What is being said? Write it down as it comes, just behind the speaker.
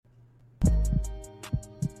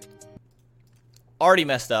already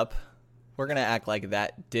messed up. We're going to act like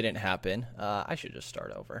that didn't happen. I should just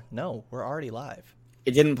start over. No, we're already live.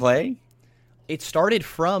 It didn't play? It started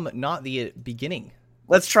from not the beginning.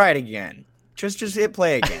 Let's try it again. Just hit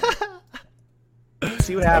play again.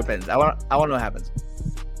 See what happens. I want to know what happens.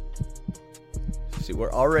 See,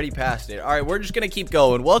 we're already past it. All right, we're just going to keep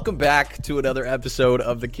going. Welcome back to another episode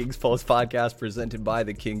of the King's Pulse podcast presented by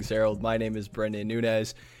the King's Herald. My name is Brendan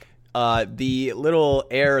Nunez. The little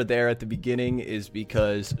error there at the beginning is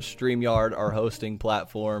because StreamYard, our hosting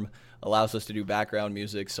platform, allows us to do background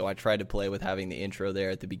music, so I tried to play with having the intro there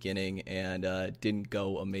at the beginning and didn't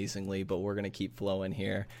go amazingly, but we're going to keep flowing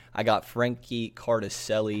here. I got Frankie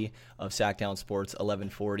Cardicelli of Sacktown Sports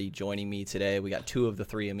 1140 joining me today. We got two of the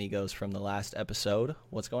three amigos from the last episode.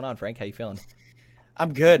 What's going on, Frank? How you feeling?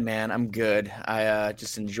 I'm good, man. I'm good. I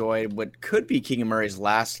just enjoyed what could be Keegan Murray's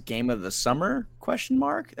last game of the summer, ? That's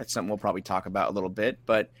something we'll probably talk about a little bit,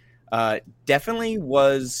 but definitely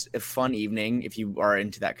was a fun evening if you are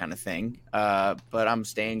into that kind of thing. But I'm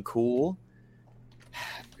staying cool.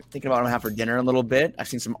 Thinking about what I'm gonna have for dinner a little bit. I've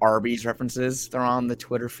seen some Arby's references. They're on the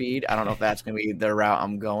Twitter feed. I don't know if that's going to be the route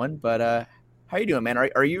I'm going, but how you doing, man?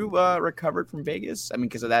 Are you recovered from Vegas? I mean,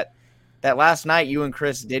 because of that last night, you and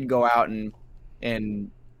Chris did go out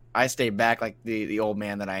and I stayed back like the old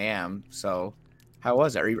man that I am. So how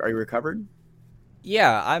was it? Are you recovered?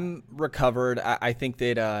 Yeah, I'm recovered. I think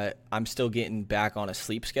that I'm still getting back on a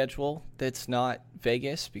sleep schedule that's not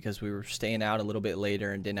Vegas because we were staying out a little bit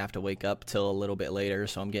later and didn't have to wake up till a little bit later.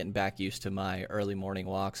 So I'm getting back used to my early morning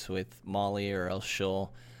walks with Molly, or else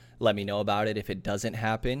she'll let me know about it if it doesn't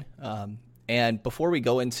happen. And before we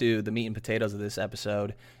go into the meat and potatoes of this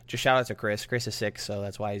episode, just shout out to Chris. Chris is sick, so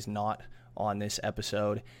that's why he's not on this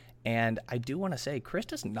episode. And I do want to say Chris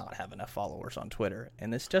does not have enough followers on Twitter,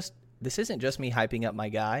 and this isn't just me hyping up my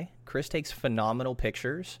guy. Chris takes phenomenal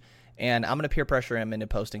pictures, and I'm going to peer pressure him into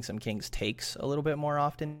posting some Kings takes a little bit more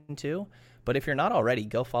often too. But if you're not already,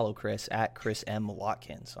 go follow Chris at Chris M.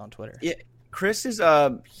 Watkins on Twitter. Yeah, Chris is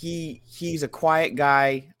he's a quiet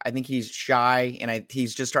guy. I think he's shy, and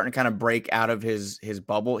he's just starting to kind of break out of his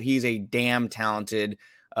bubble. He's a damn talented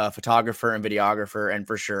photographer and videographer, and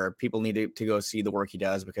for sure, people need to go see the work he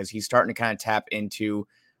does because he's starting to kind of tap into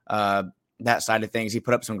that side of things. He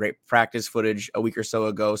put up some great practice footage a week or so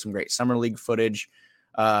ago, some great summer league footage.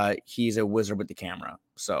 He's a wizard with the camera,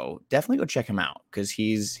 so definitely go check him out because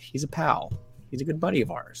he's a pal. He's a good buddy of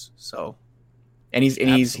ours. So, and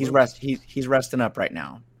he's resting up right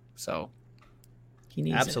now. So he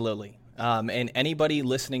needs absolutely. And anybody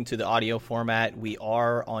listening to the audio format, we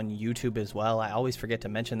are on YouTube as well. I always forget to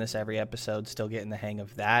mention this every episode, still getting the hang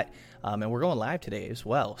of that. And we're going live today as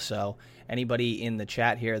well. So anybody in the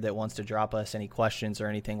chat here that wants to drop us any questions or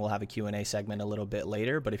anything, we'll have a Q&A segment a little bit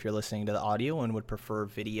later. But if you're listening to the audio and would prefer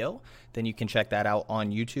video, then you can check that out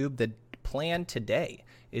on YouTube. The plan today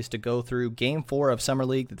is to go through Game 4 of Summer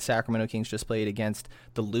League that the Sacramento Kings just played against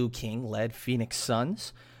the Lou King-led Phoenix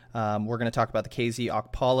Suns. We're going to talk about the KZ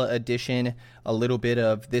Okpala edition, a little bit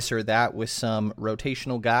of this or that with some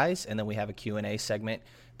rotational guys, and then we have a Q&A segment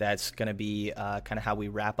that's going to be kind of how we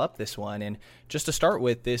wrap up this one. And just to start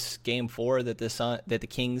with this Game 4 that the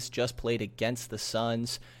Kings just played against the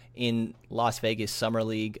Suns in Las Vegas Summer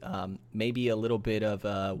League, maybe a little bit of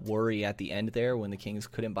a worry at the end there when the Kings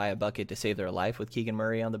couldn't buy a bucket to save their life with Keegan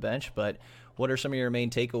Murray on the bench. But what are some of your main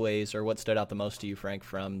takeaways, or what stood out the most to you, Frank,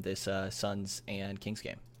 from this Suns and Kings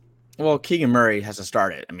game? Well, Keegan Murray has to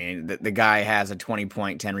start it. I mean, the guy has a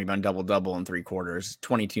 20-point, 10-rebound, double-double in 3 quarters,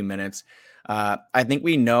 22 minutes. I think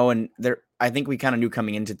we know, I think we kind of knew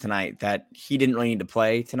coming into tonight that he didn't really need to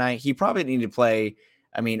play tonight. He probably didn't need to play.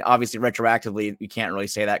 I mean, obviously, retroactively, we can't really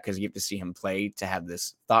say that because you have to see him play to have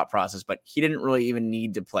this thought process. But he didn't really even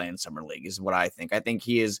need to play in Summer League is what I think. I think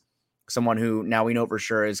he is someone who now we know for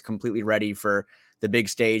sure is completely ready for the big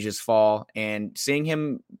stage this fall. And seeing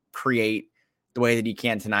him create the way that he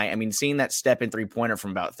can tonight. I mean, seeing that step in 3-pointer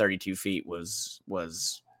from about 32 feet was,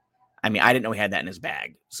 I mean, I didn't know he had that in his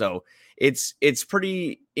bag. So it's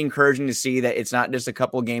pretty encouraging to see that it's not just a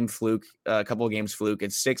couple of games fluke.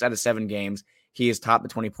 It's 6 out of 7 games. He has topped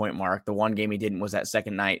the 20-point mark. The one game he didn't was that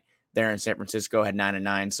second night there in San Francisco, had 9 and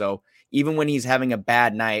 9. So even when he's having a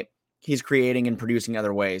bad night, he's creating and producing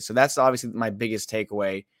other ways. So that's obviously my biggest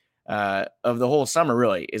takeaway of the whole summer,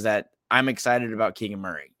 really, is that I'm excited about Keegan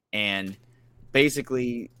Murray. And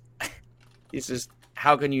basically, it's just,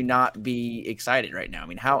 how can you not be excited right now? I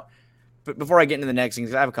mean, but before I get into the next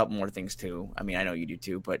things, I have a couple more things too. I mean, I know you do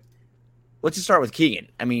too, but let's just start with Keegan.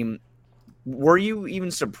 I mean, were you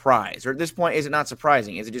even surprised? Or at this point, is it not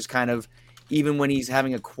surprising? Is it just kind of, even when he's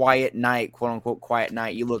having a quiet night, quote unquote quiet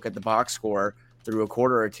night, you look at the box score, through a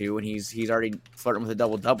quarter or two, and he's already flirting with a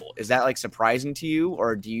double-double. Is that like surprising to you,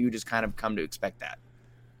 or do you just kind of come to expect that?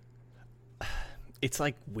 It's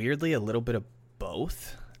like weirdly a little bit of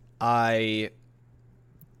both. I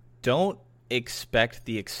don't expect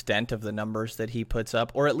the extent of the numbers that he puts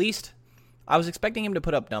up, or at least I was expecting him to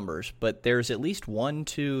put up numbers, but there's at least 1,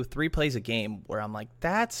 2, 3 plays a game where I'm like,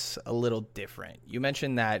 that's a little different. You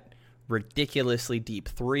mentioned that ridiculously deep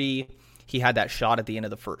three. He had that shot at the end of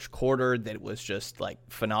the first quarter that was just like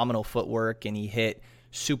phenomenal footwork, and he hit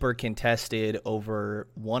super contested over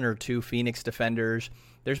 1 or 2 Phoenix defenders.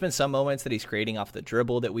 There's been some moments that he's creating off the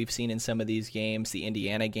dribble that we've seen in some of these games. The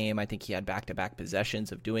Indiana game, I think he had back-to-back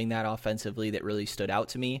possessions of doing that offensively that really stood out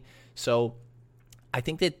to me. So I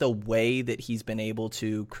think that the way that he's been able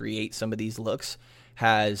to create some of these looks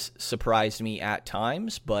has surprised me at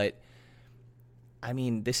times, but I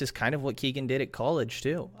mean, this is kind of what Keegan did at college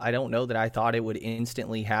too. I don't know that I thought it would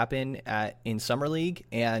instantly happen in Summer League,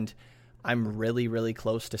 and I'm really, really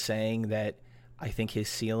close to saying that I think his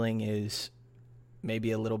ceiling is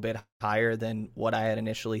maybe a little bit higher than what I had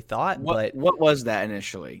initially thought. What was that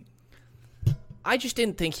initially? I just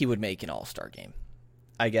didn't think he would make an All-Star game,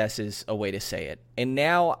 I guess is a way to say it. And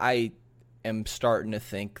now I am starting to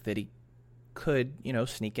think that he could,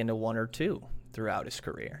 sneak into 1 or 2 throughout his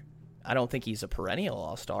career. I don't think he's a perennial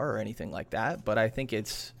All-Star or anything like that, but I think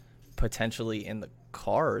it's potentially in the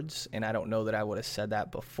cards, and I don't know that I would have said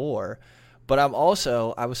that before. But I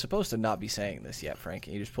was supposed to not be saying this yet, Frank,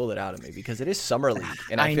 and you just pulled it out of me because it is Summer League,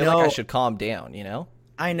 and I feel like I should calm down,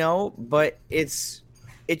 I know, but it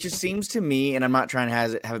just seems to me, and I'm not trying to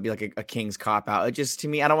have it be like a King's cop-out. It just, to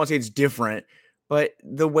me, I don't want to say it's different, but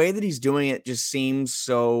the way that he's doing it just seems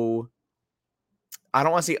so, I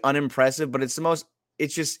don't want to say unimpressive, but it's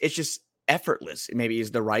just effortless, maybe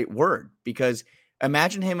is the right word, because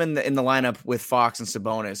imagine him in the lineup with Fox and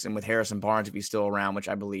Sabonis and with Harrison Barnes if he's still around, which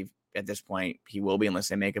I believe at this point he will be unless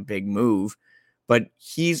they make a big move. But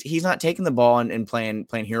he's not taking the ball and playing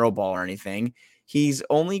hero ball or anything. He's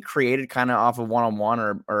only created kind of off of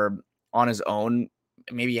one-on-one or on his own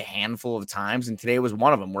maybe a handful of times, and today was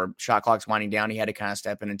one of them where shot clock's winding down. He had to kind of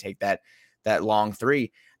step in and take that long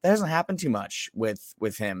three. That doesn't happen too much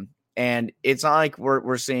with him. And it's not like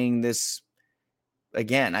we're seeing this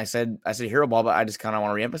again. I said hero ball, but I just kind of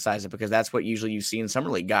want to reemphasize it because that's what usually you see in Summer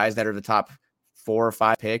League. Guys that are the top 4 or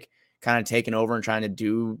 5 pick kind of taking over and trying to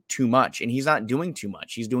do too much. And he's not doing too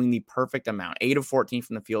much. He's doing the perfect amount. 8 of 14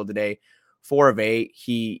 from the field today, 4 of 8.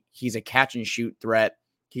 He's a catch and shoot threat.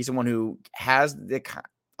 He's someone who has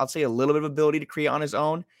I'll say a little bit of ability to create on his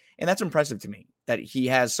own. And that's impressive to me that he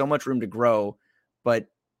has so much room to grow, but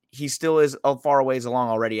he still is a far ways along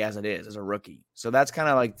already as it is, as a rookie. So that's kind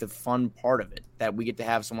of like the fun part of it, that we get to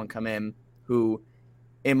have someone come in who,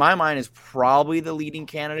 in my mind, is probably the leading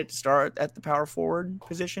candidate to start at the power forward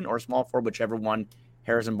position or small forward, whichever one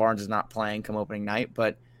Harrison Barnes is not playing come opening night.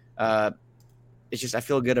 But it's just, I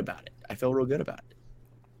feel good about it. I feel real good about it.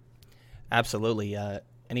 Absolutely.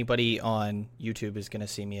 Anybody on YouTube is going to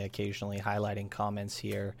see me occasionally highlighting comments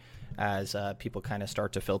here as people kind of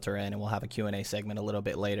start to filter in, and we'll have a Q&A segment a little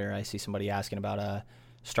bit later. I see somebody asking about a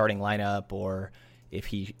starting lineup or if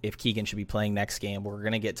Keegan should be playing next game. We're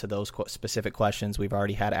going to get to those specific questions we've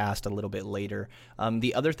already had asked a little bit later.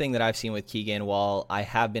 The other thing that I've seen with Keegan, while I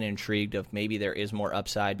have been intrigued of maybe there is more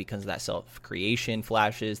upside because of that self-creation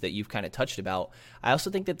flashes that you've kind of touched about, I also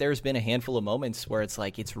think that there's been a handful of moments where it's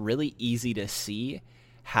like it's really easy to see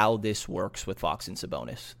how this works with Fox and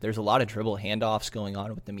Sabonis. There's a lot of dribble handoffs going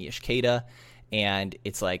on with Neemias Queta, and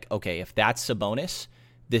it's like, okay, if that's Sabonis,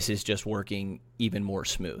 this is just working even more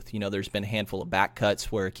smooth. There's been a handful of back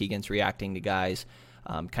cuts where Keegan's reacting to guys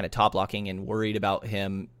kind of top blocking and worried about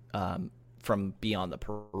him from beyond the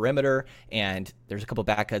perimeter, and there's a couple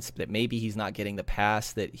back cuts that maybe he's not getting the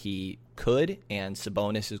pass that he could, and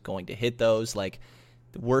Sabonis is going to hit those. Like,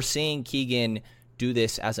 we're seeing Keegan do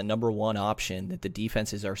this as a number one option, that the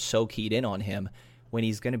defenses are so keyed in on him when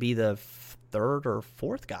he's going to be the 3rd or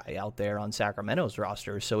 4th guy out there on Sacramento's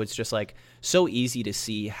roster. So it's just like so easy to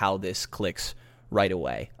see how this clicks right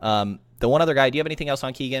away. The one other guy, do you have anything else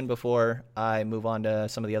on Keegan before I move on to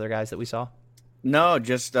some of the other guys that we saw? No,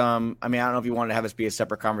 just I don't know if you wanted to have this be a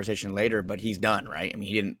separate conversation later, but he's done, right? I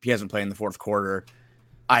mean, he hasn't played in the 4th quarter.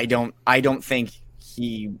 I don't think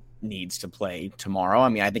he needs to play tomorrow. I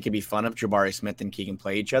mean, I think it'd be fun if Jabari Smith and Keegan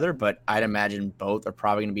play each other, but I'd imagine both are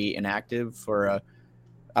probably going to be inactive for I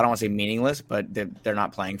don't want to say meaningless, but they're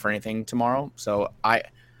not playing for anything tomorrow. So I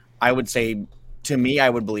would say, to me, I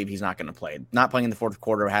would believe he's not going to play. Not playing in the 4th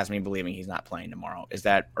quarter has me believing he's not playing tomorrow.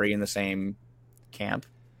 Are you in the same camp?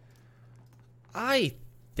 I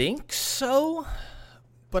think so,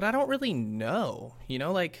 But I don't really know.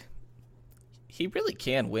 Like, he really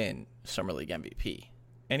can win Summer League MVP.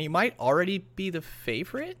 And he might already be the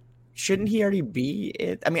favorite. Shouldn't he already be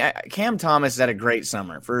it? I mean, Cam Thomas had a great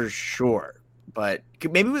summer for sure. But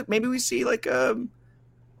maybe we see like a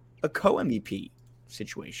co-MVP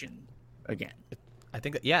situation again. I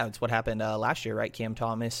think it's what happened last year, right? Cam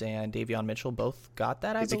Thomas and Davion Mitchell both got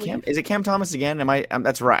that, I believe. Is it Cam Thomas again?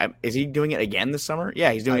 That's right. Is he doing it again this summer?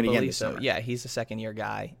 Yeah, he's doing it again this summer. Yeah, he's a second-year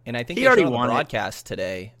guy. And I think he already won the broadcast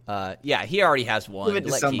today. He already has one. Give it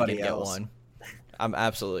to somebody else. Get one. I'm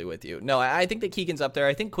absolutely with you. No, I think that Keegan's up there.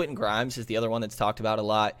 I think Quentin Grimes is the other one that's talked about a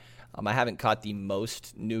lot. I haven't caught the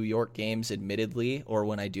most New York games, admittedly, or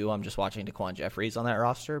when I do, I'm just watching Daquan Jeffries on that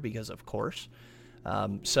roster because, of course.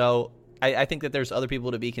 So I think that there's other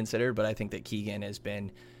people to be considered, but I think that Keegan has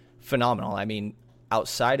been phenomenal. I mean,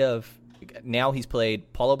 outside of now, he's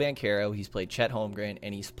played Paulo Banchero, he's played Chet Holmgren,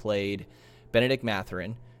 and he's played Bennedict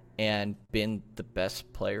Mathurin, and been the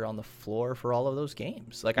best player on the floor for all of those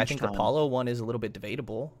games. Like, I think the Paulo one is a little bit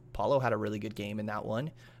debatable. Paulo had a really good game in that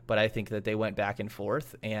one, but I think that they went back and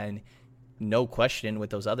forth, and no question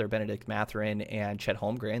with those other Bennedict Mathurin and Chet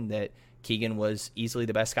Holmgren that Keegan was easily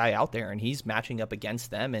the best guy out there, and he's matching up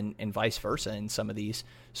against them and vice versa in some of these.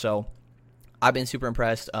 So I've been super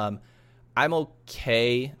impressed. I'm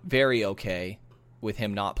okay, very okay with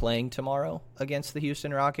him not playing tomorrow against the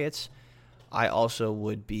Houston Rockets. I also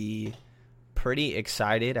would be pretty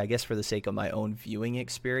excited, I guess for the sake of my own viewing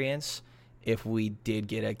experience, if we did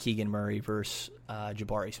get a Keegan Murray versus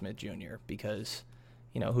Jabari Smith Jr., because,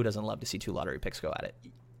 who doesn't love to see two lottery picks go at it?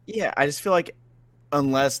 Yeah, I just feel like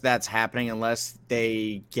unless that's happening, unless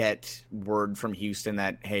they get word from Houston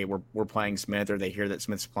that, hey, we're playing Smith, or they hear that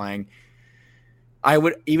Smith's playing, I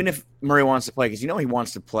would, even if Murray wants to play, because he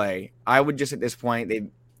wants to play, I would just at this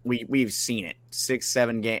point, we've seen it.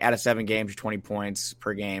 6-7 out of 7 games, 20 points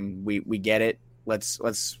per game. We get it. Let's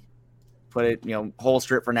put it,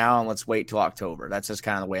 holster it for now, and let's wait till October. That's just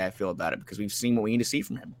kind of the way I feel about it, because we've seen what we need to see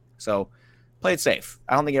from him. So play it safe.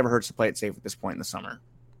 I don't think it ever hurts to play it safe at this point in the summer,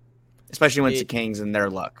 especially when it's the Kings and their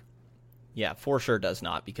luck. Yeah, for sure does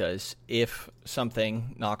not, because if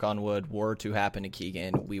something, knock on wood, were to happen to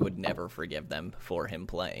Keegan, we would never forgive them for him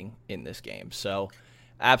playing in this game. So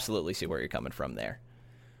absolutely see where you're coming from there.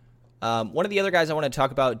 One of the other guys I want to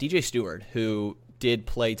talk about, DJ Steward, who did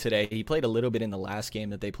play today. He played a little bit in the last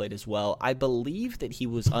game that they played as well. I believe that he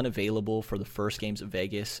was unavailable for the first games of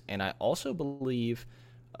Vegas, and I also believe,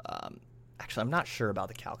 actually, I'm not sure about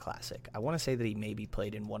the Cal Classic. I want to say that he maybe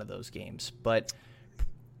played in one of those games, but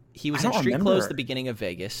he was in street clothes at the beginning of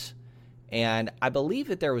Vegas, and I believe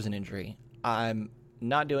that there was an injury. I'm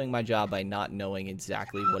not doing my job by not knowing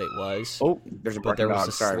exactly what it was. Oh, but there was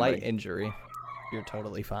a slight injury. You're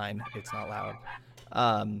totally fine. It's not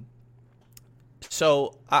loud.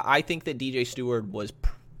 So I think that DJ Steward was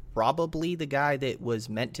probably the guy that was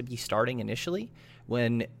meant to be starting initially.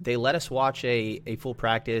 When they let us watch a full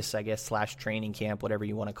practice, I guess, / training camp, whatever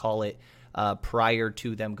you want to call it, prior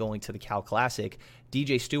to them going to the Cal Classic,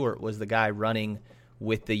 DJ Stewart was the guy running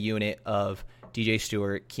with the unit of DJ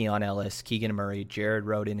Stewart, Keon Ellis, Keegan Murray, Jared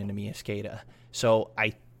Rhoden, and Amias Queta. So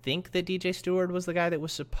I think that DJ Stewart was the guy that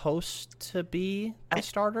was supposed to be the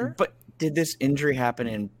starter. But did this injury happen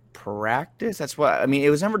in practice? That's what I mean. It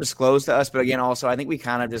was never disclosed to us, but again, also I think we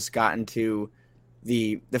kind of just got into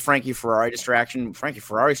the Frankie Ferrari distraction. Frankie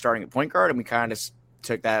Ferrari starting at point guard, and we kind of just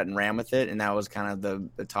took that and ran with it, and that was kind of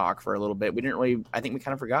the talk for a little bit. We didn't really. I think we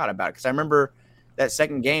kind of forgot about it, because I remember that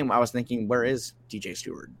second game I was thinking, where is DJ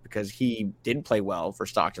Stewart? Because he did play well for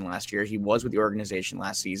Stockton last year. He was with the organization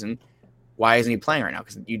last season. Why isn't he playing right now?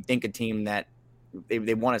 Because you'd think a team that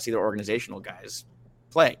they want to see their organizational guys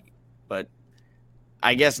play, but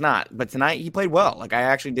I guess not. But tonight he played well. Like,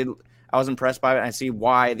 I was impressed by it. And I see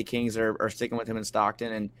why the Kings are sticking with him in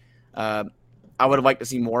Stockton. And I would have liked to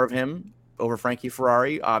see more of him over Frankie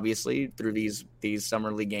Ferrari, obviously, through these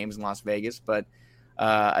summer league games in Las Vegas. But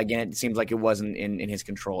again, it seems like it wasn't in his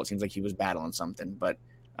control. It seems like he was battling something. But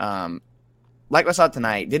like I saw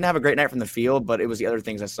tonight, didn't have a great night from the field, but it was the other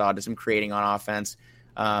things I saw, just him creating on offense.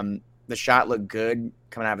 The shot looked good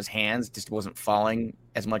coming out of his hands, just wasn't falling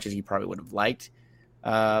as much as he probably would have liked.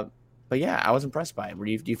 But yeah, I was impressed by it.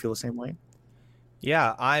 Do you feel the same way?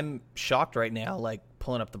 Yeah, I'm shocked right now, like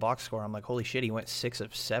pulling up the box score. I'm like, holy shit, he went 6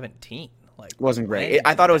 of 17. Like, it wasn't great.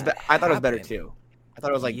 I thought it was better too. I thought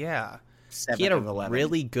it was like, yeah, 7 he had a of 11.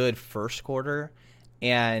 really good first quarter,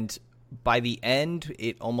 and by the end,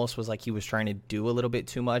 it almost was like he was trying to do a little bit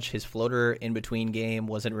too much. His floater in between game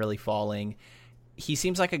wasn't really falling. He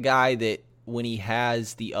seems like a guy that when he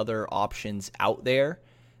has the other options out there,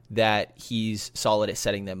 that he's solid at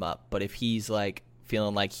setting them up. But if he's like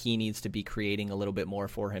feeling like he needs to be creating a little bit more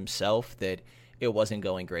for himself, that it wasn't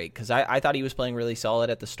going great. Because I thought he was playing really solid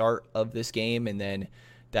at the start of this game, and then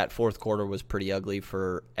that fourth quarter was pretty ugly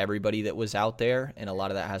for everybody that was out there, and a lot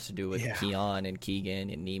of that has to do with Keon and Keegan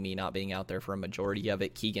and Nemi not being out there for a majority of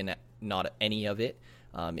it. Keegan, not any of it.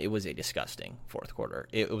 It was a disgusting fourth quarter.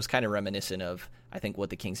 It was kind of reminiscent of, I think, what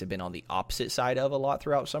the Kings have been on the opposite side of a lot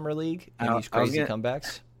throughout Summer League and these crazy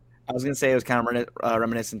comebacks. I was going to say it was kind of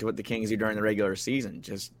reminiscent to what the Kings do during the regular season.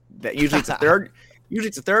 Just that usually it's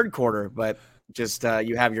a third quarter, but just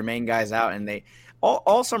you have your main guys out, and they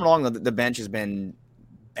all summer long the bench has been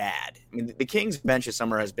bad. I mean, the Kings bench this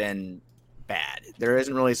summer has been bad. There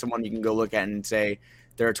isn't really someone you can go look at and say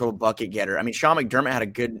they're a total bucket getter. I mean, Sean McDermott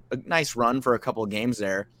had a nice run for a couple of games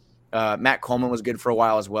there. Matt Coleman was good for a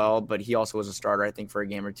while as well, but he also was a starter, I think, for a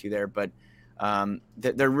game or two there. But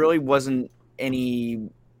there really wasn't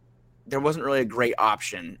there wasn't really a great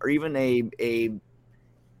option or even a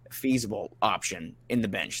feasible option in the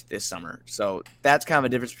bench this summer. So that's kind of a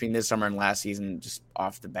difference between this summer and last season, just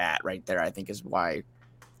off the bat right there, I think is why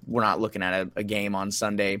we're not looking at a game on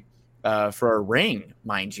Sunday for a ring,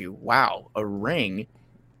 mind you. Wow, a ring.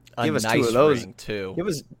 Give us nice 2 of those ring too. Give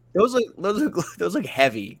us those look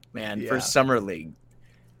heavy, man, for Summer League.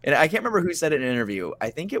 And I can't remember who said it in an interview. I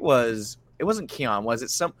think it wasn't Keon, was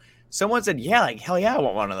it? Someone said, yeah, like hell yeah, I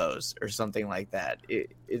want one of those or something like that.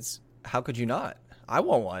 It's how could you not? I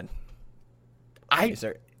want one.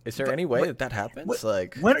 Is there any way that happens?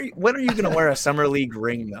 When are you going to wear a Summer League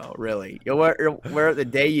ring though? Really, you'll wear it the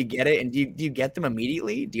day you get it, and do you get them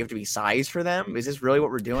immediately? Do you have to be sized for them? Is this really what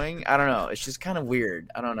we're doing? I don't know. It's just kind of weird.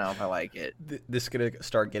 I don't know if I like it. This is going to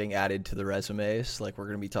start getting added to the resumes. Like we're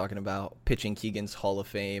going to be talking about pitching Keegan's Hall of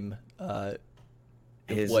Fame.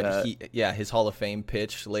 His Hall of Fame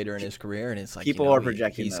pitch later in his career, and it's like people are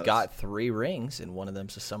projecting he's got 3 rings, and one of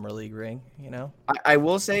them's a Summer League ring. I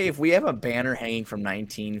will say if we have a banner hanging from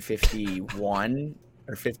 1951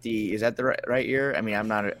 or 50, is that the right year? I mean, I'm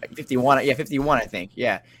not 51. Yeah, 51, I think.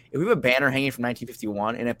 Yeah, if we have a banner hanging from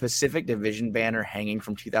 1951 and a Pacific Division banner hanging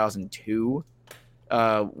from 2002,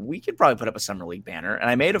 we could probably put up a Summer League banner. And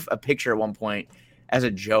I made a picture at one point as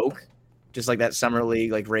a joke. Just like that Summer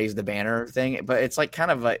League, like raise the banner thing. But it's like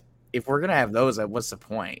kind of like, if we're going to have those, what's the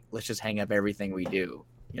point? Let's just hang up everything we do,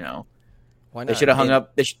 Why not? They should have hung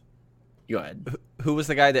up. Go ahead. Who was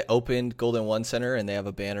the guy that opened Golden One Center and they have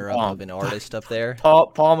a banner of an artist up there?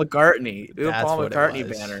 Paul McCartney. We have a Paul McCartney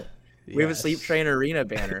banner. Yes. We have a Sleep Train Arena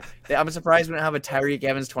banner. I'm surprised we don't have a Tyreek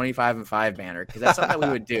Evans 25-5 banner because that's something that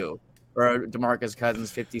we would do. Or DeMarcus Cousins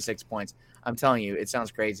 56 points. I'm telling you, it sounds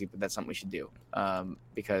crazy, but that's something we should do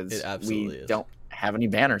because we don't have any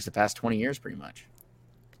banners the past 20 years pretty much.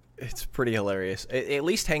 It's pretty hilarious. At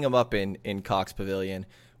least hang them up in Cox Pavilion,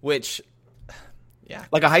 which,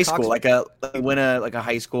 like a high school, like win a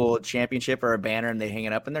high school championship or a banner and they hang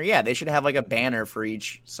it up in there. Yeah, they should have like a banner for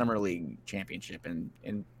each Summer League championship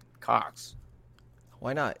in Cox.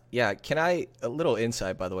 Why not? Yeah, a little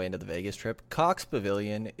insight, by the way, into the Vegas trip. Cox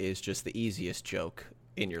Pavilion is just the easiest joke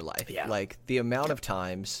in your life. Yeah. Like the amount of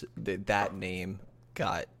times that name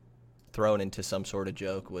got thrown into some sort of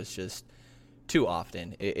joke was just too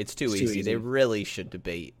often. It's too easy. They really should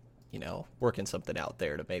debate, working something out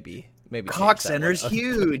there to maybe Cox Center's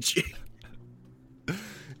huge.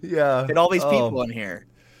 Yeah. Get all these people in here.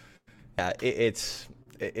 Yeah, it's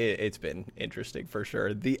been interesting for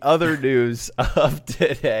sure. The other news of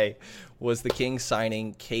today was the Kings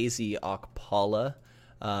signing KZ Okpala,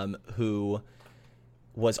 who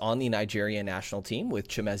was on the Nigerian national team with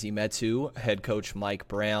Chimezi Metu, head coach Mike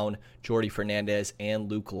Brown, Jordi Fernandez,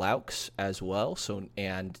 and Luke Laux as well. So,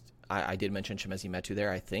 and I did mention Chimezi Metu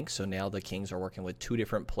there, I think. So now the Kings are working with 2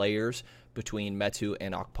 different players between Metu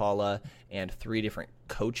and Okpala and 3 different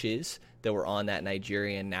coaches that were on that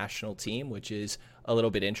Nigerian national team, which is a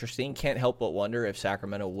little bit interesting. Can't help but wonder if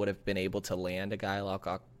Sacramento would have been able to land a guy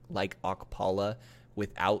like Okpala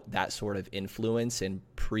without that sort of influence and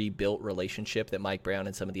pre-built relationship that Mike Brown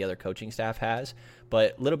and some of the other coaching staff has.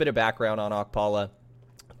 But a little bit of background on Okpala.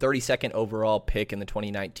 32nd overall pick in the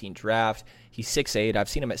 2019 draft. He's 6'8". I've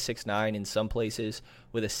seen him at 6'9" in some places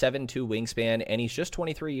with a 7'2" wingspan, and he's just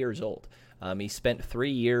 23 years old. He spent 3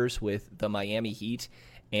 years with the Miami Heat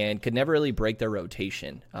and could never really break their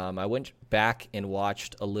rotation. I went back and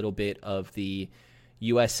watched a little bit of the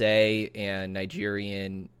USA and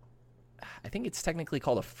Nigerian, I think it's technically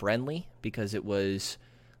called a friendly because it was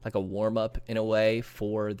like a warm-up in a way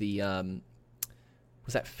for the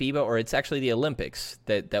was that FIBA, or it's actually the Olympics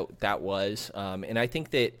that was. And I think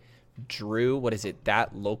that Drew,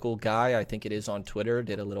 that local guy, I think it is on Twitter,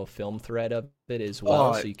 did a little film thread of it as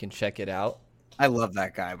well, so you can check it out. I love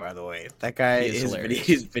that guy, by the way. That guy, He is hilarious.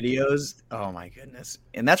 his videos, oh my goodness.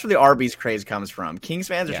 And that's where the Arby's craze comes from. Kings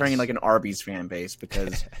fans are turning Yes. like an Arby's fan base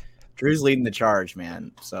because Drew's leading the charge,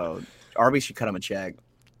 man. So Arby's should cut him a check.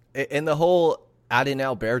 And the whole Adin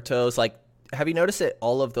Alberto's, like, have you noticed that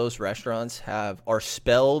all of those restaurants are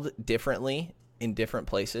spelled differently in different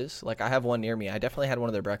places? Like, I have one near me. I definitely had one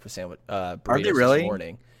of their breakfast sandwich burritos really? this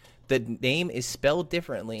morning. The name is spelled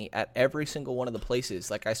differently at every single one of the places.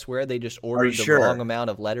 Like, I swear they just ordered the wrong amount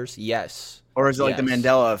of letters. Yes. Or is it like the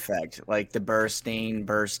Mandela effect, like the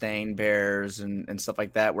Burstein, Bears, and stuff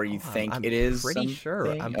like that, where you think I'm it is? pretty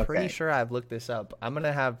sure. I'm pretty sure I've looked this up. I'm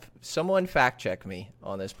gonna have someone fact check me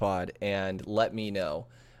on this pod and let me know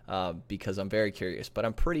because I'm very curious. But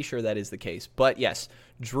I'm pretty sure that is the case. But yes,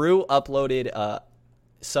 Drew uploaded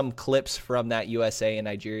some clips from that USA and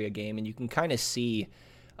Nigeria game, and you can kind of see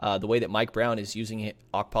the way that Mike Brown is using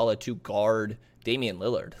Okpala to guard Damian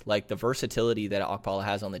Lillard, like the versatility that Okpala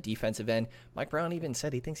has on the defensive end. Mike Brown even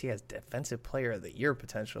said he thinks he has Defensive Player of the Year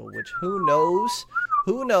potential, which who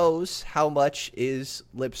knows how much is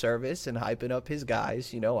lip service and hyping up his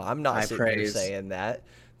guys. You know, I'm not sitting there saying that.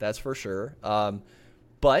 That's for sure.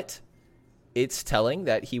 But it's telling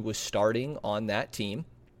that he was starting on that team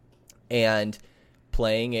and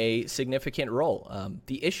playing a significant role.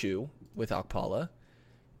 The issue with Okpala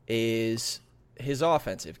is his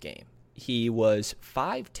offensive game. He was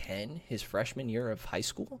 5'10" his freshman year of high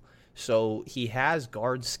school, so he has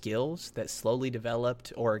guard skills that slowly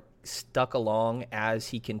developed or stuck along as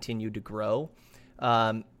he continued to grow.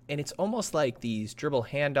 And it's almost like these dribble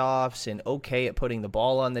handoffs and okay at putting the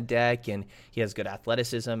ball on the deck, and he has good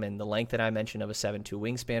athleticism and the length that I mentioned of a 7'2"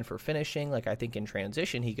 wingspan for finishing. Like, I think in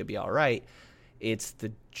transition he could be all right. It's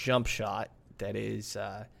the jump shot that is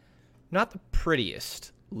not the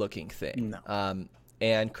prettiest looking thing. No.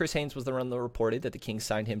 And Chris Haynes was the one that reported that the Kings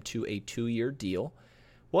signed him to a 2-year deal.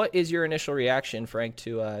 What is your initial reaction, Frank,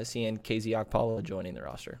 to seeing KZ Okpala joining the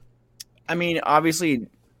roster? I mean, obviously,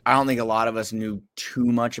 I don't think a lot of us knew too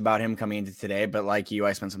much about him coming into today, but like you,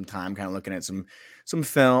 I spent some time kind of looking at some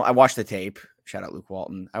film. I watched the tape. Shout out Luke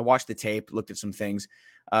Walton. I watched the tape, looked at some things.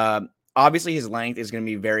 Obviously, his length is going to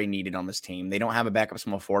be very needed on this team. They don't have a backup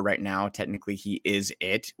small forward right now. Technically, he is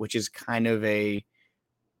it, which is kind of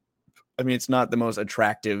it's not the most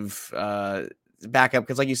attractive backup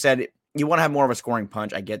because, like you said, you want to have more of a scoring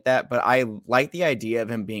punch. I get that, but I like the idea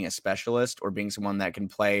of him being a specialist or being someone that can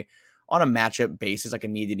play on a matchup basis, like a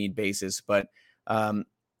need-to-need basis. But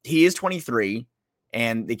he is 23,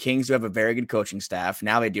 and the Kings do have a very good coaching staff.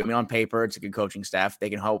 Now they do. I mean, on paper, it's a good coaching staff. They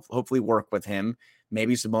can hopefully work with him.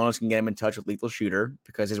 Maybe Sabonis can get him in touch with Lethal Shooter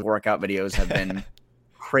because his workout videos have been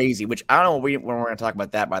crazy, which I don't know when we're going to talk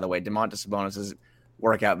about that, by the way. Domantas Sabonis'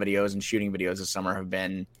 workout videos and shooting videos this summer have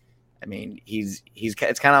been, I mean,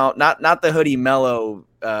 it's kind of not the Hoodie Mellow,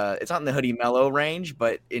 it's not in the Hoodie Mellow range,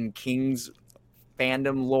 but in Kings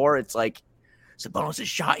fandom lore, it's like Sabonis'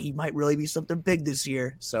 shot, he might really be something big this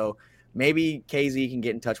year. So maybe KZ can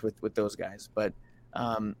get in touch with those guys, but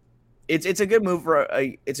it's a good move for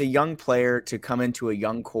it's a young player to come into a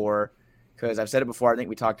young core, because I've said it before. I think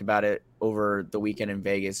we talked about it over the weekend in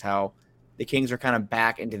Vegas, how the Kings are kind of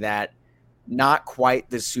back into that, not quite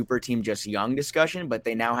the super team just young discussion, but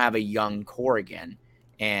they now have a young core again.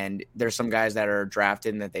 And there's some guys that are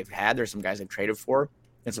drafted and that they've had. There's some guys they've traded for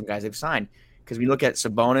and some guys they've signed. Because we look at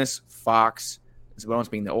Sabonis, Fox, Sabonis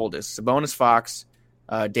being the oldest, Sabonis, Fox,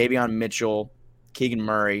 Davion Mitchell, Keegan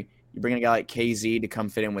Murray. You bring in a guy like KZ to come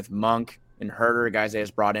fit in with Monk and Herter, guys they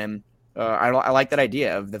just brought in. I like that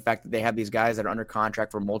idea of the fact that they have these guys that are under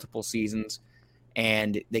contract for multiple seasons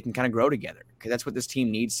and they can kind of grow together, because that's what this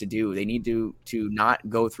team needs to do. They need to not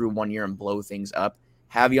go through 1 year and blow things up.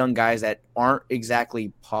 Have young guys that aren't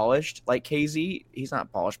exactly polished like KZ. He's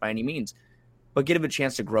not polished by any means, but give him a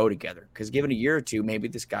chance to grow together, because given a year or two, maybe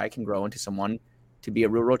this guy can grow into someone to be a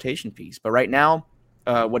real rotation piece. But right now,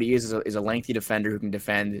 what he is a lengthy defender who can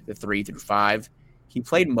defend the 3 through 5. He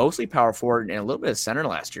played mostly power forward and a little bit of center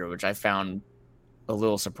last year, which I found a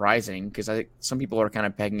little surprising, because I think some people are kind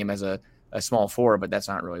of pegging him as a small forward, but that's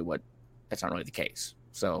not really the case.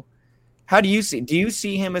 So how do you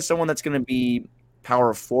see him as someone that's going to be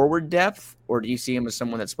power forward depth, or do you see him as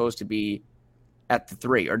someone that's supposed to be at the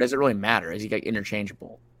 3, or does it really matter? Is he like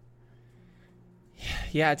interchangeable?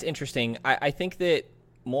 Yeah, it's interesting. I think that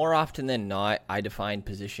more often than not, I define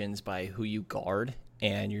positions by who you guard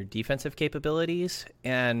and your defensive capabilities.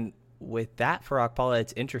 And with that for Okpala,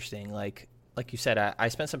 it's interesting. Like you said, I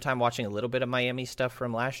spent some time watching a little bit of Miami stuff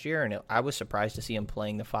from last year, and I was surprised to see him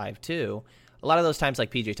playing the 5-2. A lot of those times,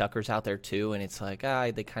 like PJ Tucker's out there too, and it's like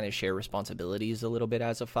they kind of share responsibilities a little bit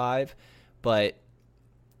as a 5. But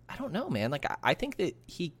I don't know, man. Like, I think that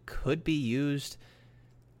he could be used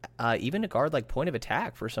even to guard like point of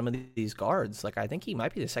attack for some of these guards. Like, I think he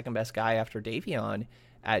might be the second best guy after Davion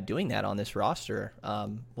at doing that on this roster.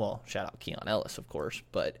 Well, shout out Keon Ellis, of course,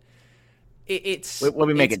 but it's what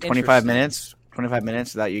we make it 25 minutes. 25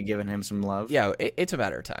 minutes without you giving him some love. Yeah, it's a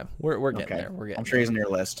matter of time. We're getting there. I'm sure he's on your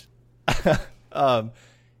list.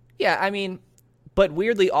 Yeah, I mean, but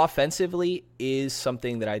weirdly, offensively is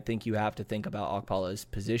something that I think you have to think about Okpala's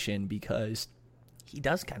position, because he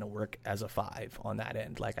does kind of work as a 5 on that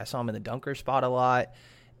end. Like, I saw him in the dunker spot a lot,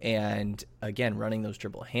 and again, running those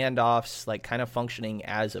dribble handoffs, like kind of functioning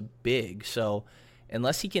as a big. So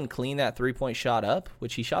unless he can clean that 3-point shot up,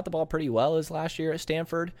 which he shot the ball pretty well as last year at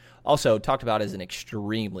Stanford, also talked about as an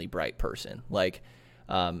extremely bright person. Like,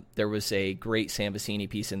 there was a great Sam Vecini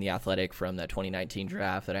piece in The Athletic from the 2019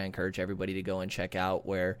 draft that I encourage everybody to go and check out,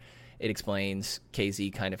 where it explains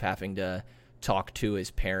KZ kind of having to talk to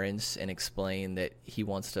his parents and explain that he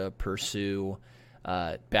wants to pursue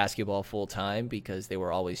basketball full time because they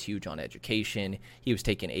were always huge on education. He was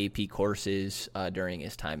taking AP courses during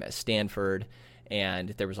his time at Stanford, and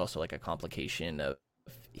there was also like a complication of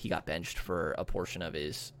he got benched for a portion of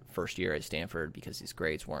his first year at Stanford because his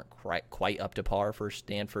grades weren't quite up to par for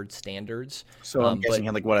Stanford standards. So I'm guessing he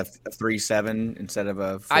had like what, a 3.7 instead of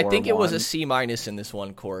a 4.1? I think it was a C- in this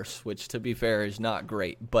one course, which to be fair is not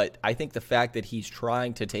great. But I think the fact that he's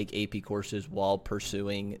trying to take AP courses while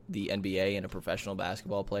pursuing the NBA and a professional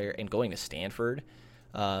basketball player and going to Stanford,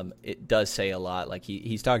 it does say a lot. Like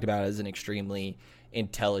he's talked about as an extremely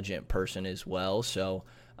intelligent person as well. So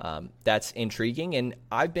that's intriguing. And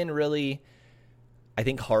I've been really, I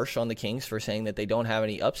think, harsh on the Kings for saying that they don't have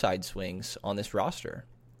any upside swings on this roster.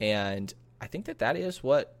 And I think that is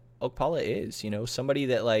what Okpala is, somebody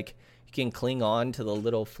that like you can cling on to the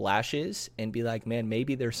little flashes and be like, man,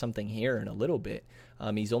 maybe there's something here in a little bit.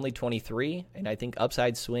 He's only 23, and I think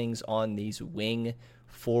upside swings on these wing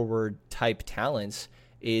forward type talents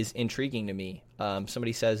is intriguing to me.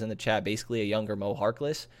 Somebody says in the chat, basically a younger Mo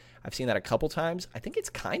Harkless. I've seen that a couple times. I think it's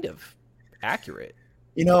kind of accurate.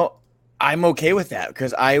 I'm okay with that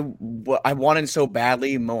because I wanted so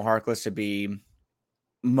badly Mo Harkless to be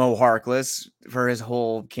Mo Harkless for his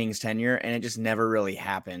whole Kings tenure, and it just never really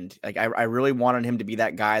happened. Like I really wanted him to be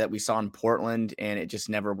that guy that we saw in Portland, and it just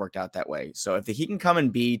never worked out that way. So if he can come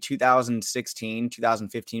and be 2016,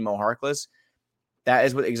 2015 Mo Harkless, that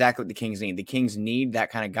is exactly what the Kings need. The Kings need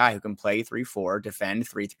that kind of guy who can play 3-4, defend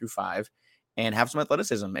 3-5, and have some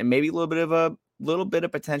athleticism and maybe a little bit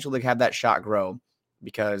of potential to have that shot grow.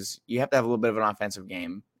 Because you have to have a little bit of an offensive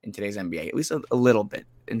game in today's NBA, at least a little bit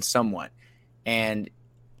and somewhat. And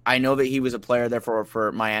I know that he was a player there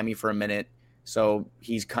for Miami for a minute. So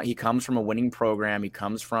he comes from a winning program. He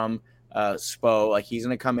comes from SPO. Like he's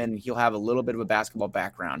going to come in and he'll have a little bit of a basketball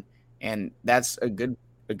background. And that's a good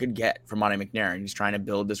get for Monte McNair. He's trying to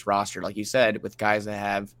build this roster, like you said, with guys that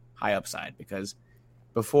have high upside. Because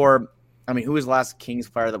who was the last Kings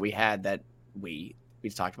player that we had that we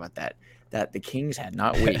talked about that the Kings had,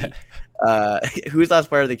 not we. Who's the last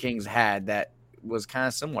player the Kings had that was kind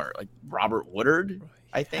of similar? Like Robert Woodard,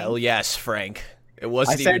 I think. Hell yes, Frank. It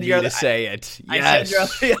wasn't even you to say it. Yes. I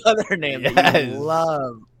said the other name that you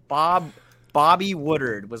love. Bobby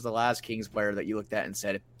Woodard was the last Kings player that you looked at and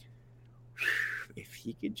said, if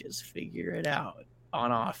he could just figure it out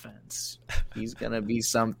on offense, he's going to be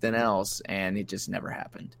something else. And it just never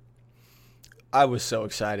happened. I was so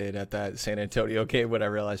excited at that San Antonio game when I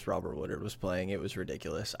realized Robert Woodard was playing. It was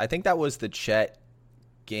ridiculous. I think that was the Chet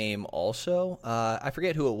game also. I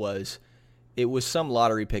forget who it was. It was some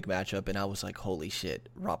lottery pick matchup, and I was like, holy shit,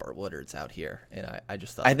 Robert Woodard's out here. And I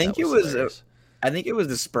just thought I think it was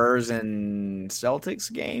the Spurs and Celtics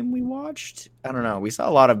game we watched. I don't know. We saw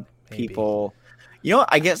a lot of people.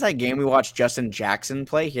 I guess that game we watched Justin Jackson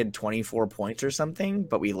play. He had 24 points or something,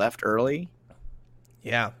 but we left early.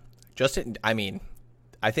 Yeah. Justin, I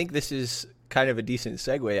think this is kind of a decent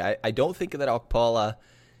segue. I don't think that Okpala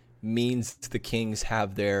means the Kings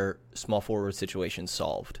have their small forward situation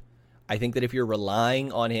solved. I think that if you're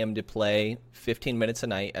relying on him to play 15 minutes a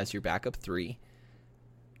night as your backup 3,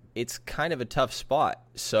 it's kind of a tough spot.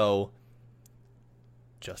 So,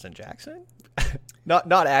 Justin Jackson?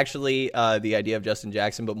 not actually the idea of Justin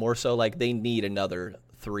Jackson, but more so like they need another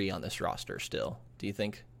 3 on this roster still. Do you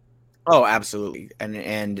think? Oh, absolutely.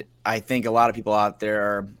 And I think a lot of people out there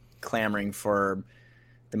are clamoring for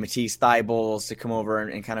the Matisse Thybulles to come over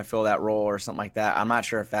and kind of fill that role or something like that. I'm not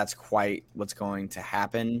sure if that's quite what's going to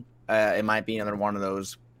happen. It might be another one of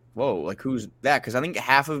those, whoa, like who's that? Because I think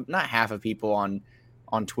not half of people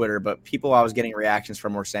on Twitter, but people I was getting reactions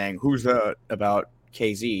from were saying, who's that about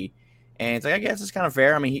KZ? And it's like, I guess it's kind of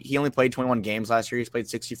fair. I mean, he only played 21 games last year. He's played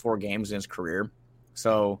 64 games in his career.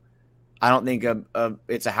 So I don't think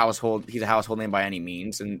he's a household name by any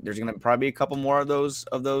means. And there's going to probably be a couple more of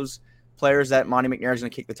those players that Monty McNair is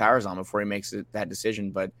going to kick the tires on before he makes that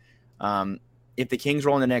decision. But if the Kings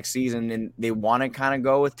roll in the next season and they want to kind of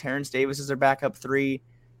go with Terrence Davis as their backup 3,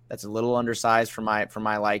 that's a little undersized for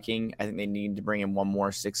my liking. I think they need to bring in one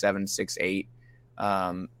more 6'7",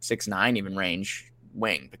 6'8", 6'9" even range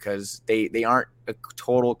wing, because they aren't a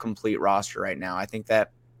total complete roster right now. I think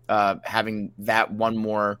that having that one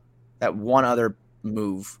other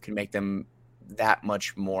move can make them that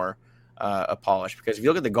much more polished. Because if you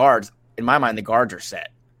look at the guards, in my mind, the guards are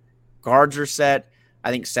set. I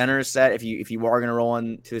think center is set. If you are going to roll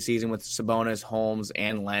into the season with Sabonis, Holmes,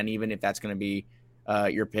 and Len, even if that's going to be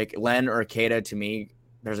your pick, Len or Akeda, to me,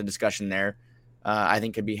 there's a discussion there. I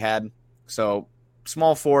think could be had. So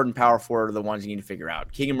small forward and power forward are the ones you need to figure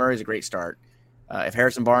out. Keegan Murray is a great start. If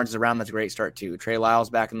Harrison Barnes is around, that's a great start too. Trey Lyles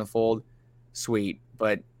back in the fold, sweet.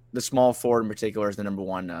 But the small forward in particular is the number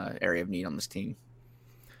one area of need on this team.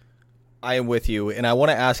 I am with you, and I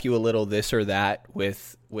want to ask you a little this or that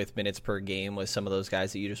with minutes per game with some of those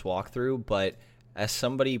guys that you just walked through. But as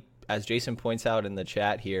Jason points out in the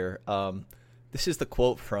chat here, this is the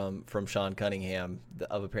quote from Sean Cunningham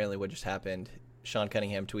of apparently what just happened. Sean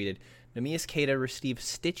Cunningham tweeted, Neemias Queta received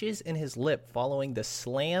stitches in his lip following the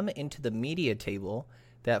slam into the media table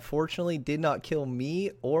that fortunately did not kill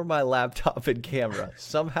me or my laptop and camera.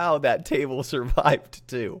 Somehow that table survived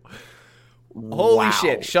too. Holy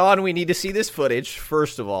shit. Sean, we need to see this footage,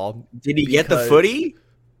 first of all. Did he get the footy?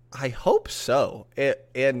 I hope so.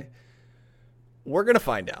 And we're going to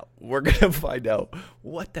find out.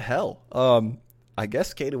 What the hell? I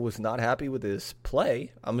guess Queta was not happy with his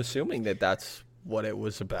play. I'm assuming that that's what it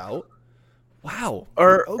was about. Wow.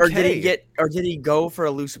 Or did he go for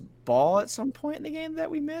a loose ball at some point in the game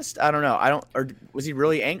that we missed? I don't know. Or was he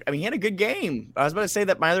really angry? I mean, he had a good game. I was about to say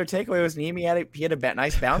that my other takeaway was he had a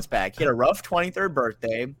nice bounce back. He had a rough 23rd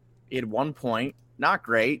birthday. He had 1 point. Not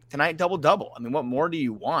great. Tonight, double-double. I mean, what more do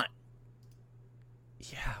you want?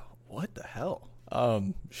 Yeah, what the hell?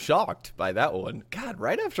 Shocked by that one. God,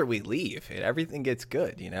 right after we leave and everything gets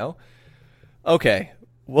good, you know? Okay,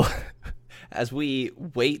 well, as we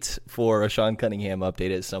wait for a Sean Cunningham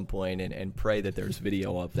update at some point and pray that there's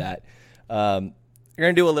video of that, you're going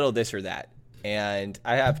to do a little this or that. And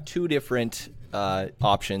I have 2 different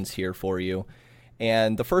options here for you.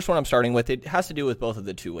 And the first one I'm starting with, it has to do with both of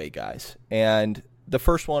the two-way guys. And the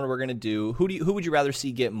first one we're going to do, who would you rather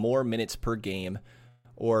see get more minutes per game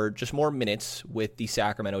or just more minutes with the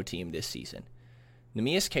Sacramento team this season?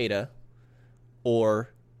 Neemias Queta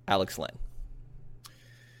or Alex Len?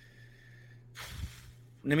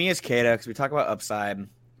 Neemias Queta, because we talk about upside,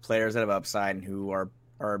 players that have upside and who are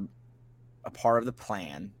a part of the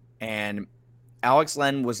plan. And Alex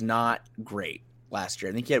Len was not great last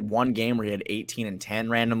year. I think he had 1 game where he had 18 and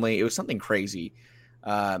 10 randomly. It was something crazy.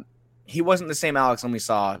 He wasn't the same Alex Len we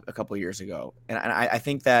saw a couple of years ago. And I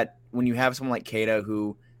think that when you have someone like Queta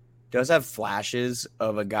who does have flashes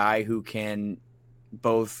of a guy who can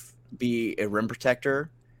both be a rim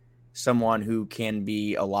protector, someone who can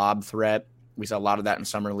be a lob threat. We saw a lot of that in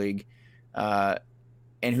Summer League. And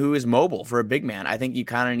who is mobile for a big man. I think you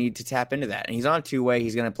kind of need to tap into that. And he's on a 2-way.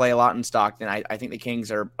 He's going to play a lot in Stockton. I think the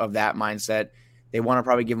Kings are of that mindset. They want to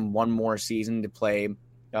probably give him 1 more season to play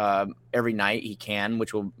every night he can,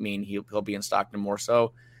 which will mean he'll be in Stockton more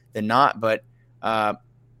so than not. But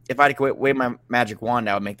if I could wave my magic wand,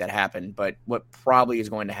 I would make that happen. But what probably is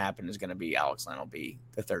going to happen is going to be Alex Len will be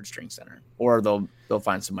the 3rd string center, or they'll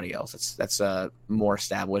find somebody else that's more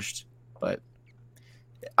established. But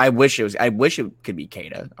I wish it could be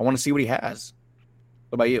Queta. I want to see what he has.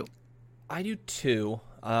 What about you? I do too.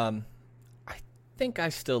 I think I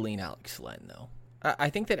still lean Alex Len though.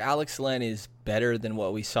 I think that Alex Len is better than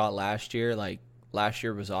what we saw last year. Like last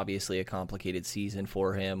year was obviously a complicated season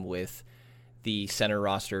for him with the center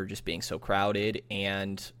roster just being so crowded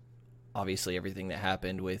and obviously everything that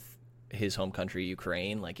happened with his home country,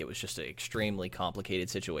 Ukraine. Like it was just an extremely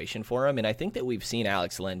complicated situation for him. And I think that we've seen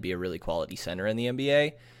Alex Len be a really quality center in the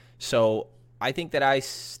NBA. So I think that I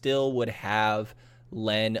still would have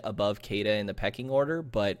Len above Queta in the pecking order,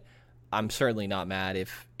 but I'm certainly not mad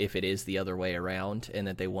if it is the other way around and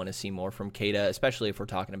that they want to see more from Queta, especially if we're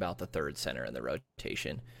talking about the 3rd center in the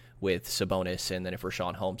rotation with Sabonis. And then if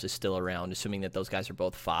Rashawn Holmes is still around, assuming that those guys are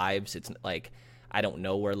both 5s, it's like, I don't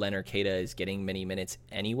know where Leonard Queta is getting many minutes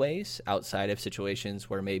anyways, outside of situations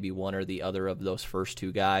where maybe one or the other of those first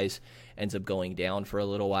 2 guys ends up going down for a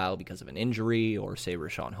little while because of an injury, or say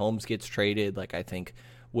Rashawn Holmes gets traded. Like I think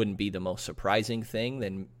wouldn't be the most surprising thing.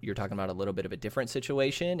 Then you're talking about a little bit of a different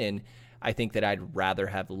situation. And I think that I'd rather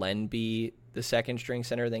have Len be the second string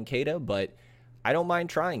center than Keita, but I don't mind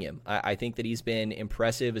trying him. I think that he's been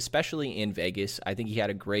impressive, especially in Vegas. I think he had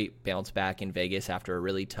a great bounce back in Vegas after a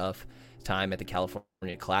really tough time at the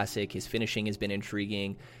California Classic. His finishing has been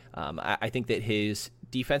intriguing. I think that his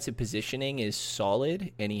defensive positioning is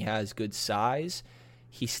solid, and he has good size.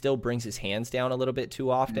 He still brings his hands down a little bit too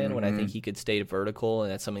often when I think he could stay vertical,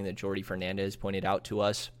 and that's something that Jordi Fernandez pointed out to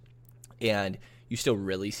us. And you still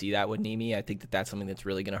really see that with Nimi. I think that that's something that's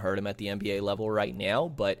really going to hurt him at the NBA level right now,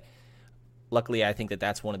 but luckily, I think that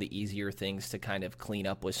that's one of the easier things to kind of clean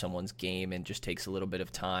up with someone's game, and just takes a little bit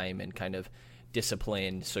of time and kind of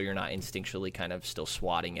discipline, so you're not instinctually kind of still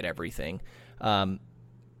swatting at everything.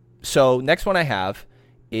 So next one I have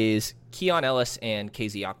is Keon Ellis and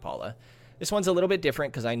KZ Okpala. This one's a little bit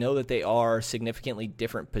different because I know that they are significantly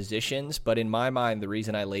different positions, but in my mind, the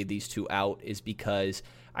reason I laid these two out is because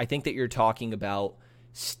I think that you're talking about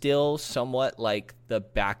still somewhat like the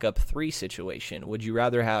backup 3 situation. Would you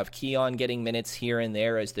rather have Keon getting minutes here and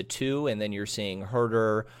there as the 2, and then you're seeing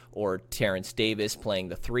Herder or Terrence Davis playing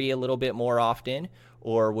the 3 a little bit more often?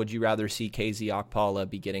 Or would you rather see KZ Okpala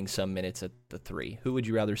be getting some minutes at the 3? Who would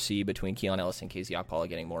you rather see between Keon Ellis and KZ Okpala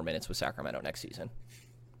getting more minutes with Sacramento next season?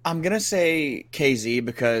 I'm going to say KZ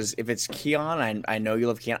because if it's Keon, I know you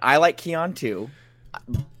love Keon. I like Keon too.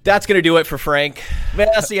 That's going to do it for Frank. But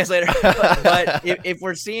I'll see you guys later. But if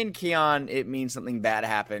we're seeing Keon, it means something bad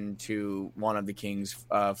happened to one of the Kings'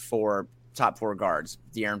 top 4 guards,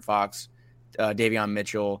 De'Aaron Fox, Davion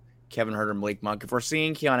Mitchell, Kevin Huerter, Malik Monk. If we're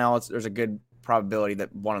seeing Keon Ellis, there's a good probability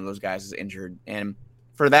that one of those guys is injured. And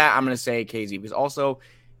for that, I'm going to say KZ because also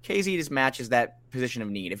KZ just matches that position of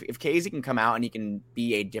need. If KZ can come out and he can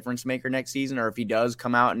be a difference maker next season, or if he does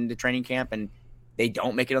come out into training camp and they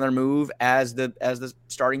don't make another move as the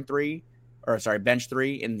starting 3, or sorry, bench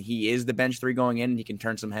 3, and he is the bench 3 going in and he can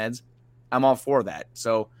turn some heads, I'm all for that.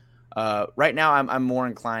 So right now I'm more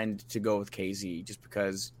inclined to go with KZ just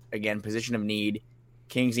because, again, position of need,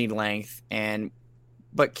 Kings need length,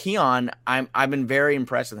 but Keon, I've been very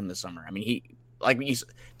impressed with him this summer. I mean,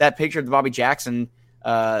 that picture of the Bobby Jackson,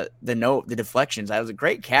 the deflections, that was a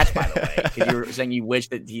great catch, by the way, because you were saying you wish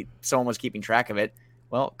that someone was keeping track of it.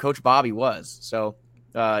 Well, Coach Bobby was. So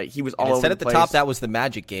he was all over the place. Instead at the top, that was the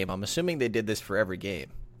Magic game. I'm assuming they did this for every game.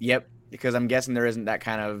 Yep, because I'm guessing there isn't that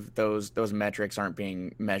kind of those metrics aren't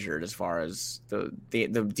being measured as far as the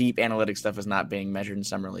deep analytic stuff is not being measured in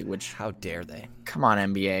Summer League. Which, how dare they? Come on,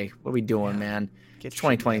 NBA, what are we doing, man? It's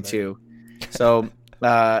 2022. So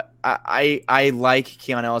I like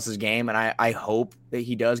Keon Ellis's game, and I hope that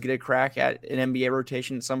he does get a crack at an NBA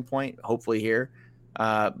rotation at some point. Hopefully here.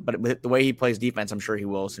 But with the way he plays defense, I'm sure he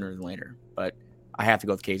will sooner than later. But I have to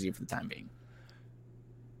go with KZ for the time being.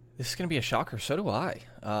 This is going to be a shocker. So do I.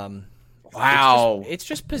 Wow. It's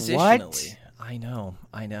just positionally. What? I know.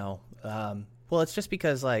 Well, it's just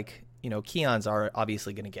because, Keon's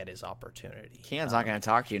obviously going to get his opportunity. Keon's not going to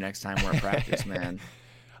talk to you next time we're at practice, man.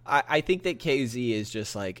 I think that KZ is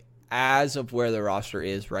just as of where the roster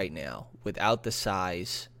is right now, without the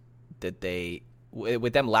size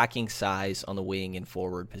with them lacking size on the wing and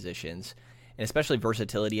forward positions, and especially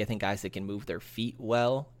versatility, I think guys that can move their feet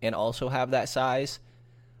well and also have that size,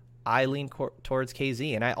 I lean towards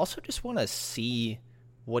KZ. And I also just want to see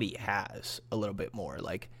what he has a little bit more.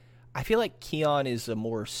 I feel like Keon is a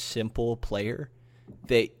more simple player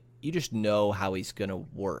that you just know how he's going to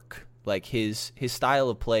work. His style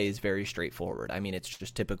of play is very straightforward. I mean, it's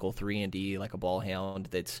just typical 3-and-D, like a ball hound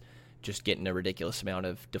that's just getting a ridiculous amount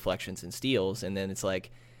of deflections and steals. And then it's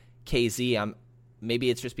KZ, maybe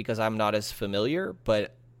it's just because I'm not as familiar,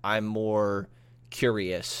 but I'm more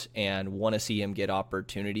curious and want to see him get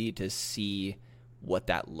opportunity to see what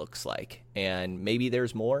that looks like. And maybe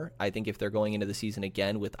there's more. I think if they're going into the season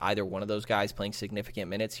again with either one of those guys playing significant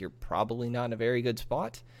minutes, you're probably not in a very good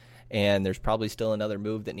spot. And there's probably still another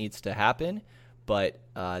move that needs to happen. But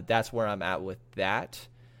that's where I'm at with that.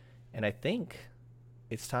 And I think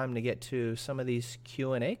it's time to get to some of these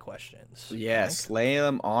Q&A questions. Yes, lay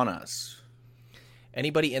them on us.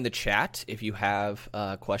 Anybody in the chat, if you have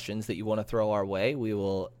questions that you want to throw our way, we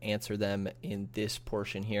will answer them in this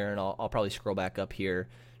portion here. And I'll probably scroll back up here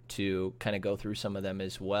to kind of go through some of them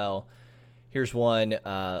as well. Here's one,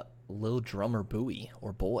 Lil Drummer Bowie,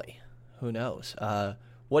 or Boy, who knows?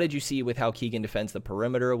 What did you see with how Keegan defends the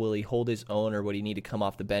perimeter? Will he hold his own, or would he need to come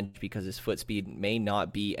off the bench because his foot speed may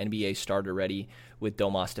not be NBA starter ready with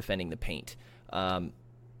Domas defending the paint?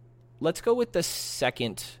 Let's go with the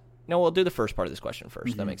second. No, we'll do the first part of this question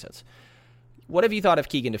first. Mm-hmm. That makes sense. What have you thought of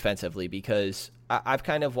Keegan defensively? Because I've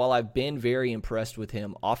kind of, while I've been very impressed with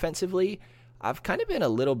him offensively, I've kind of been a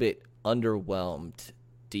little bit underwhelmed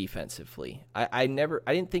defensively. I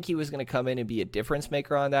didn't think he was going to come in and be a difference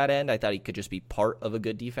maker on that end. I thought he could just be part of a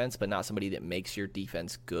good defense, but not somebody that makes your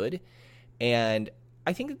defense good. And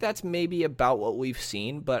I think that that's maybe about what we've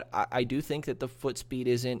seen, but I do think that the foot speed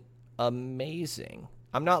isn't amazing.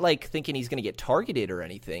 I'm not like thinking he's going to get targeted or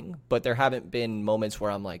anything, but there haven't been moments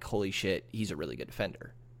where I'm like, holy shit, he's a really good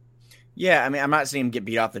defender. Yeah, I mean, I'm not seeing him get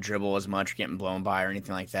beat off the dribble as much or getting blown by or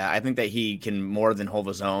anything like that. I think that he can more than hold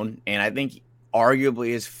his own, and I think arguably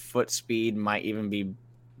his foot speed might even be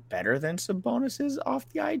better than Sabonis's off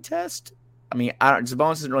the eye test. I mean,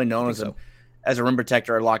 Sabonis isn't really known as a rim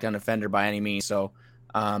protector or lockdown defender by any means, so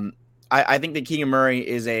I think that Keegan Murray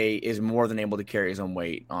is more than able to carry his own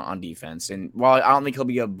weight on defense. And while I don't think he'll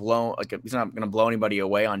be he's not going to blow anybody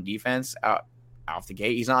away on defense out off the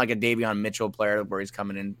gate. He's not like a Davion Mitchell player where he's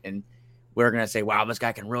coming in and we're going to say, wow, this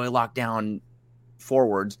guy can really lock down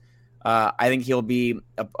forwards. I think he'll be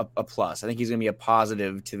a plus. I think he's going to be a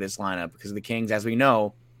positive to this lineup because the Kings, as we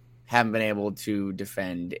know, haven't been able to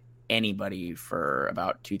defend anybody for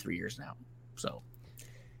about 2-3 years now. So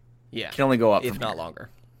yeah, can only go up if not longer.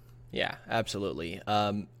 Yeah, absolutely.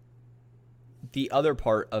 The other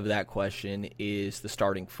part of that question is the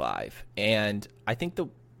starting five. And I think the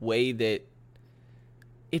way that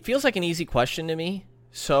it feels like an easy question to me.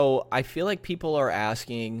 So I feel like people are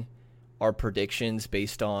asking our predictions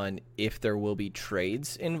based on if there will be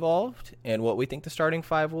trades involved and what we think the starting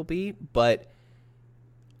five will be. But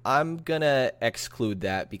I'm going to exclude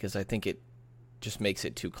that because I think it just makes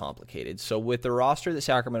it too complicated. So with the roster that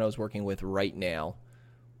Sacramento is working with right now,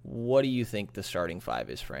 what do you think the starting five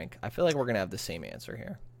is, Frank? I feel like we're going to have the same answer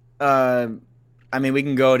here. I mean, we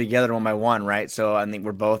can go together one by one, right? So I think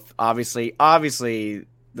we're both obviously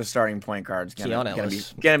the starting point guard is going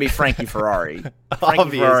to be Frankie Ferrari.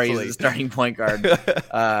 Frankie Ferrari is the starting point guard.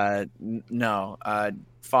 No.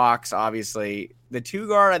 Fox, obviously. The two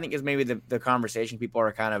guard, I think, is maybe the conversation people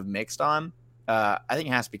are kind of mixed on. I think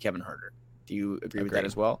it has to be Kevin Huerter. Do you agree with that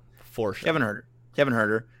as well? For sure. Kevin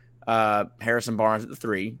Huerter. Harrison Barnes at the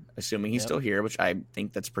 3, assuming he's still here, which I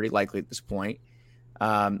think that's pretty likely at this point.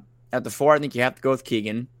 At the 4, I think you have to go with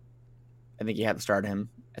Keegan. I think you have to start him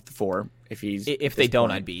at the 4 if they don't,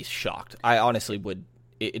 I'd be shocked. I honestly would.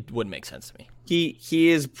 It wouldn't make sense to me. He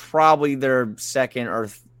is probably their second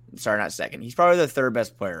not second. He's probably the third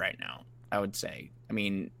best player right now, I would say. I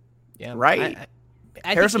mean, yeah, right?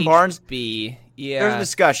 I Harrison Barnes. HB, yeah. There's a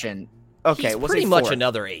discussion. Okay, he's we'll pretty say much fourth.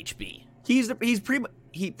 another HB. He's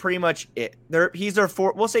pretty much it. He's their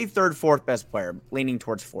fourth. We'll say third, fourth best player, leaning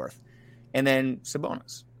towards fourth, and then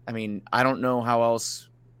Sabonis. I mean, I don't know how else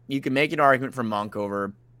you can make an argument for Monk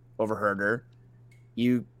over Huerter.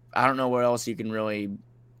 I don't know what else you can really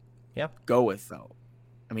go with though.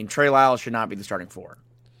 I mean, Trey Lyles should not be the starting 4.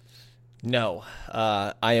 No,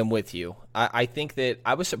 I am with you. I think that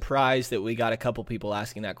I was surprised that we got a couple people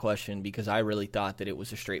asking that question because I really thought that it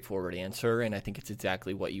was a straightforward answer, and I think it's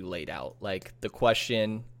exactly what you laid out. Like, the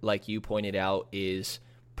question, like you pointed out, is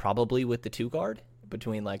probably with the 2 guard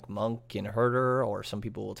between, like, Monk and Huerter, or some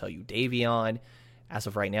people will tell you Davion. As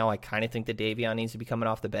of right now, I kind of think that Davion needs to be coming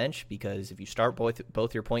off the bench because if you start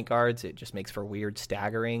both your point guards, it just makes for weird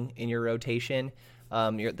staggering in your rotation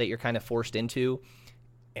that you're kind of forced into.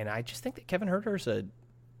 And I just think that Kevin Huerter is a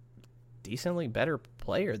decently better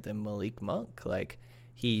player than Malik Monk. Like,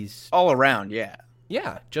 he's all around, yeah,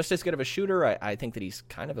 just as good of a shooter. I think that he's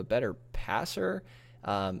kind of a better passer.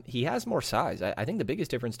 He has more size. I think the biggest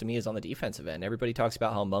difference to me is on the defensive end. Everybody talks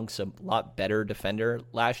about how Monk's a lot better defender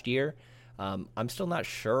last year. I'm still not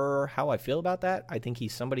sure how I feel about that. I think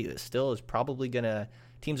he's somebody that still is probably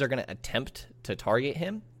teams are going to attempt to target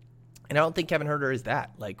him. And I don't think Kevin Huerter is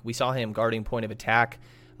that. Like, we saw him guarding point of attack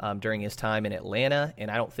during his time in Atlanta, and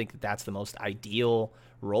I don't think that that's the most ideal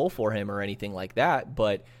role for him or anything like that,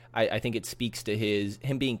 but I think it speaks to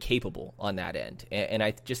him being capable on that end. And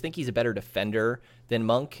I just think he's a better defender than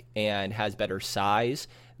Monk and has better size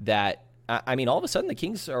that, I mean, all of a sudden the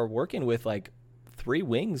Kings are working with, like, 3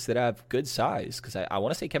 wings that have good size, because I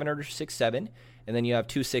want to say Kevin Huerter's 6'7", and then you have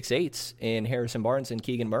 2 6'8" in Harrison Barnes and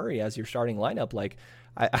Keegan Murray as your starting lineup. Like,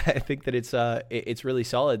 I think that it's really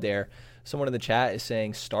solid there. Someone in the chat is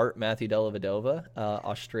saying start Matthew Dellavedova,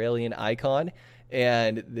 Australian icon,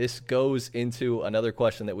 and this goes into another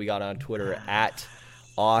question that we got on Twitter at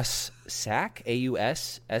AusSac,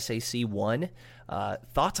 AUSSAC1.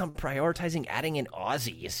 Thoughts on prioritizing adding an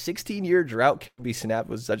Aussie? A 16-year drought can be snapped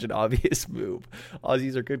with such an obvious move.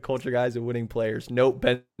 Aussies are good culture guys and winning players. Note,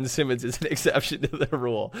 Ben Simmons is an exception to the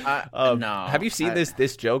rule. No. Have you seen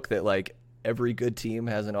this joke that, like, every good team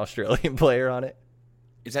has an Australian player on it.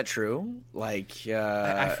 Is that true? Like,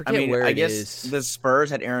 I forget where I it guess is. the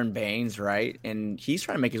Spurs had Aaron Baines, right? And he's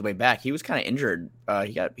trying to make his way back. He was kind of injured.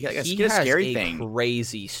 He got a scary thing.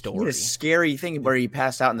 Crazy story. A scary thing where he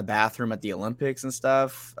passed out in the bathroom at the Olympics and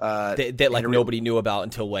stuff. That like nobody knew about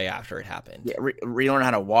until way after it happened. Yeah, relearn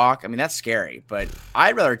how to walk. I mean, that's scary. But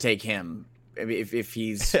I'd rather take him if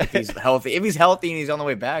he's healthy. If he's healthy and he's on the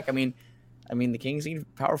way back. I mean, the Kings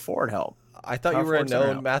need power forward help. I thought you were a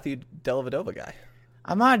known Matthew Dellavedova guy.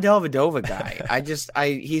 I'm not a Dellavedova guy.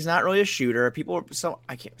 He's not really a shooter.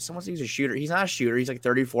 Someone says he's a shooter. He's not a shooter. He's like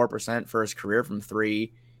 34% for his career from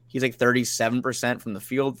three. He's like 37% from the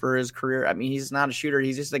field for his career. I mean, he's not a shooter.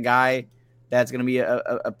 He's just a guy that's going to be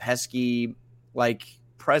a pesky like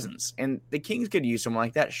presence. And the Kings could use someone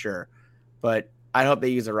like that, sure. But I hope they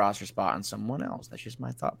use a roster spot on someone else. That's just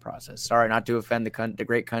my thought process. Sorry, not to offend the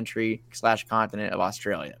great country / continent of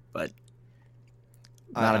Australia, but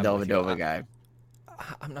not a Dellavedova guy.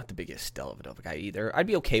 I'm not the biggest Dellavedova guy either. I'd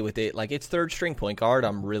be okay with it. Like, it's third string point guard.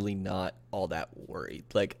 I'm really not all that worried.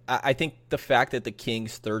 Like, I think the fact that the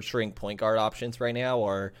Kings' third string point guard options right now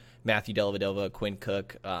are Matthew Dellavedova, Quinn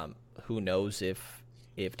Cook. Who knows if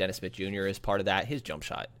Dennis Smith Jr. is part of that? His jump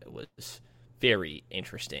shot was very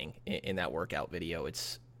interesting in that workout video.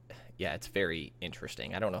 It's very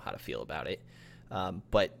interesting. I don't know how to feel about it.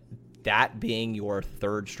 But that being your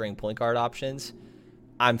third string point guard options,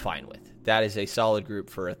 I'm fine with. That is a solid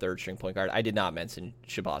group for a third-string point guard. I did not mention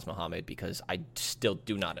Shabazz Muhammad because I still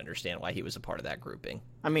do not understand why he was a part of that grouping.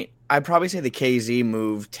 I mean, I'd probably say the KZ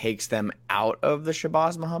move takes them out of the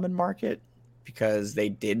Shabazz Muhammad market because they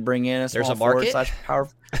did bring in a small forward / power.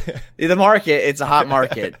 The market, it's a hot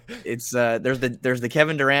market. It's there's the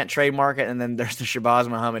Kevin Durant trade market, and then there's the Shabazz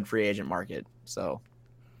Muhammad free agent market. So,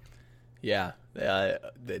 yeah,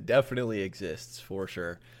 that definitely exists for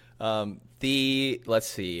sure. Let's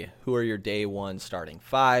see, who are your day one starting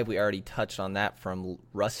five? We already touched on that from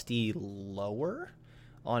Rusty Lower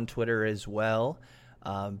on Twitter as well.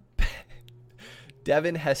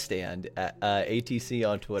 Devin Hestand at ATC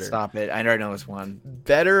on Twitter. Stop it. I already know this one.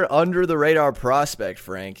 Better under the radar prospect,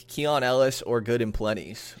 Frank. Keon Ellis or Good and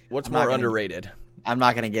Plenty's? What's more underrated? I'm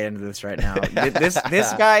not going to get into this right now. this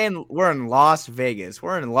guy, we're in Las Vegas.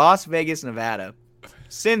 We're in Las Vegas, Nevada.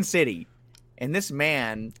 Sin City. And this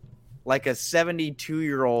man, like a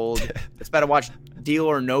 72-year-old that's about to watch Deal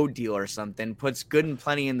or No Deal or something, puts Good and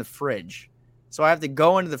Plenty in the fridge. So I have to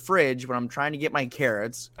go into the fridge when I'm trying to get my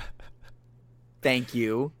carrots. Thank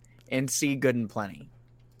you. And see Good and Plenty.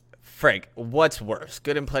 Frank, what's worse,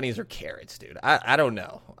 Good and Plenty's or carrots, dude? I don't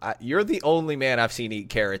know. You're the only man I've seen eat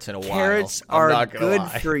carrots in a while. Carrots are good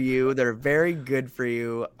for you. They're very good for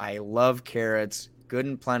you. I love carrots. Good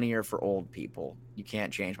and Plenty are for old people. You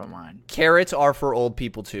can't change my mind. Carrots are for old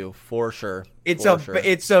people too, for sure. It's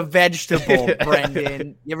a vegetable,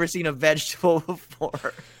 Brendan. You ever seen a vegetable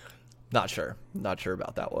before? Not sure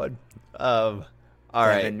about that one. All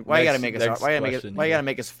right. Why you gotta make us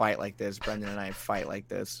fight like this? Brendan and I fight like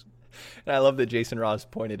this. And I love that Jason Ross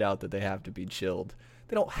pointed out that they have to be chilled.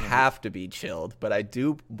 They don't have to be chilled, but I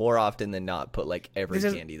do more often than not put like every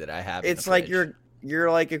candy that I have. It's like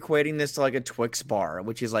you're like equating this to like a Twix bar,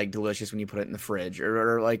 which is like delicious when you put it in the fridge,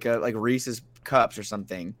 or like Reese's cups or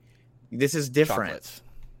something. This is different. Chocolates.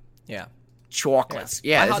 Yeah. Chocolates.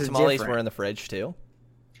 Yeah. My hot tamales were in the fridge too.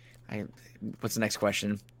 What's the next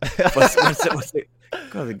question? What's the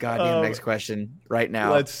go to the goddamn next question right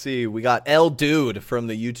now. Let's see. We got L Dude from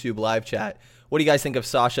the YouTube live chat. What do you guys think of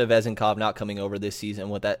Sasha Vezenkov not coming over this season?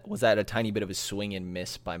 Was that a tiny bit of a swing and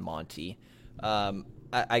miss by Monty?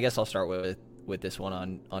 I guess I'll start with this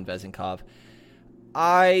one on Vezenkov.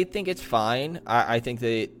 I think it's fine. I think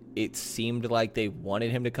that it seemed like they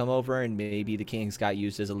wanted him to come over, and maybe the Kings got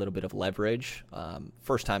used as a little bit of leverage.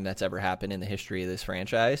 First time that's ever happened in the history of this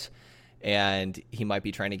franchise. And he might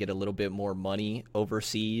be trying to get a little bit more money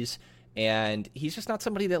overseas. And he's just not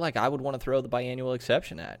somebody that like I would want to throw the biannual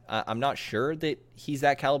exception at. I'm not sure that he's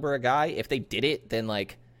that caliber of guy. If they did it, then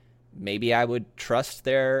like maybe I would trust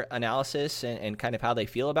their analysis and kind of how they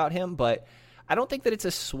feel about him. But I don't think that it's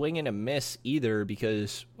a swing and a miss either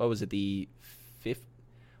because, what was it, the fifth?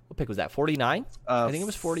 What pick was that, 49? I think it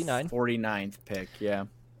was 49. 49th pick, yeah.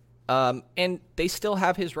 And they still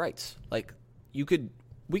have his rights. Like,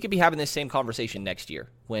 we could be having this same conversation next year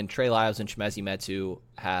when Trey Lyles and Chimezie Metu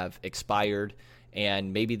have expired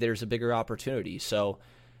and maybe there's a bigger opportunity. So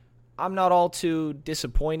I'm not all too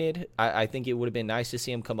disappointed. I think it would have been nice to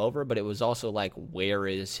see him come over, but it was also like, where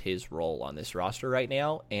is his role on this roster right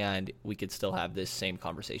now? And we could still have this same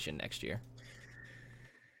conversation next year.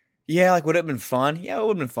 Yeah, like would it have been fun? Yeah, it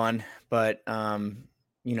would have been fun. But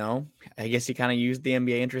I guess he kind of used the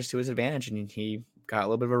NBA interest to his advantage, and he got a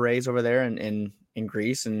little bit of a raise over there in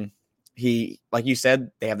Greece. And he, like you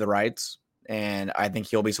said, they have the rights, and I think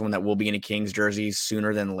he'll be someone that will be in a Kings jersey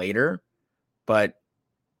sooner than later. But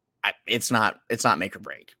it's not make or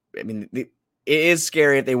break. I mean, it is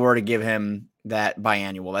scary if they were to give him that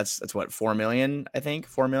biannual. That's what, $4 million, I think,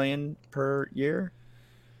 $4 million per year.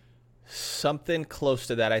 Something close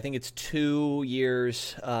to that. I think it's 2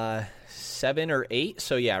 years, 7 or 8.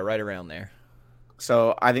 So yeah, right around there.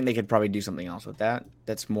 So I think they could probably do something else with that.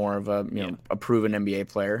 That's more of a a proven NBA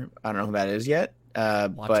player. I don't know who that is yet.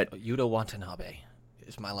 But Yuta Watanabe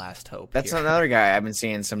is my last hope. That's here. Another guy I've been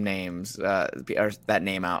seeing some names, or that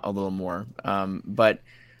name out a little more.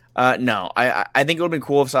 No, I think it would have been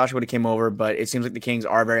cool if Sasha would have came over, but it seems like the Kings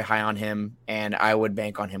are very high on him, and I would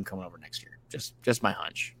bank on him coming over next year. Just my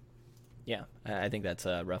hunch. Yeah, I think that's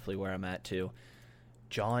roughly where I'm at too.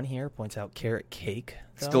 John here points out carrot cake.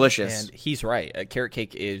 It's delicious. And he's right. Carrot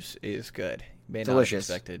cake is good. May Delicious.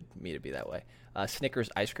 not have expected me to be that way. Snickers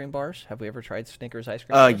ice cream bars. Have we ever tried Snickers ice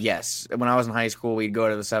cream bars? Yes. When I was in high school, we'd go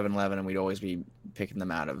to the 7-Eleven and we'd always be picking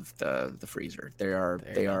them out of the freezer. They're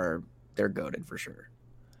goated for sure.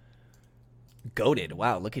 Goated.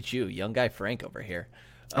 Wow, look at you, young guy Frank over here.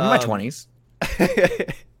 I'm in my 20s.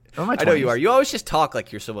 I know you are. You always just talk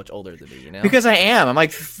like you're so much older than me, you know? Because I am. I'm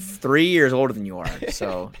like 3 years older than you are.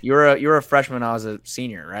 So you're a freshman. I was a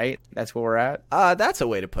senior, right? That's where we're at. That's a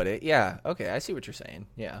way to put it. Yeah. Okay, I see what you're saying.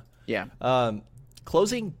 Yeah. Yeah.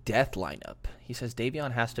 Closing death lineup. He says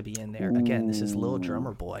Davion has to be in there. Again, this is Lil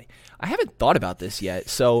Drummer Boy. I haven't thought about this yet.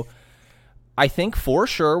 So I think for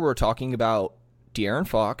sure we're talking about De'Aaron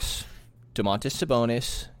Fox, Domantas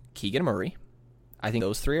Sabonis, Keegan Murray. I think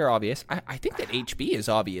those three are obvious. I think that HB is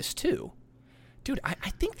obvious too. Dude, I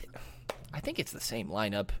think it's the same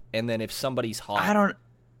lineup. And then if somebody's hot.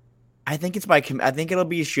 I think it's I think it'll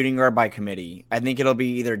be shooting guard by committee. I think it'll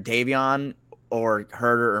be either Davion or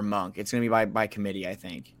Herder or Monk. It's going to be by committee, I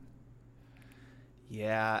think.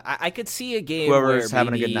 Yeah, I could see a game whoever's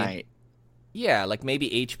having a good night. Yeah, like maybe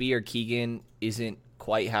HB or Keegan isn't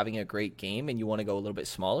quite having a great game and you want to go a little bit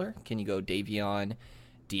smaller. Can you go Davion,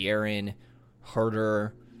 De'Aaron,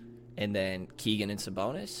 Herder, and then Keegan and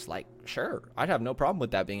Sabonis? Like, sure. I'd have no problem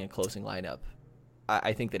with that being a closing lineup.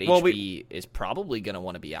 I think that HB is probably going to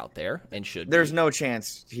want to be out there and should There's no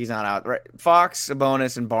chance he's not out. Right? Fox,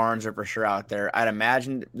 Sabonis, and Barnes are for sure out there. I'd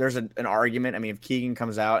imagine there's an argument. I mean, if Keegan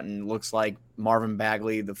comes out and looks like Marvin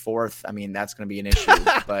Bagley the fourth, I mean, that's going to be an issue.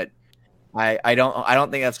 But I don't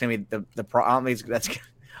think that's going to be the problem.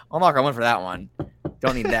 I'll knock on one for that one.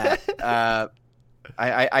 Don't need that.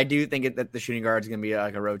 I do think that the shooting guard is going to be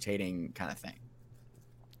like a rotating kind of thing.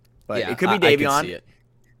 But yeah, it could be Davion. I can see it.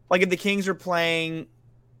 Like if the Kings are playing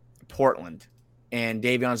Portland and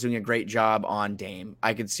Davion's doing a great job on Dame,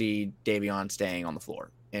 I could see Davion staying on the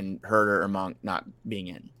floor and Herder or Monk not being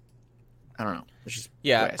in. I don't know. It's just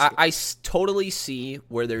I totally see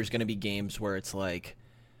where there's going to be games where it's like,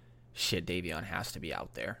 shit, Davion has to be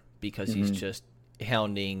out there because he's just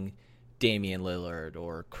hounding Damian Lillard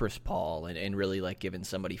or Chris Paul and really like giving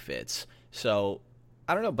somebody fits. So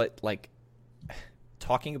I don't know, but like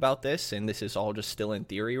talking about this, and this is all just still in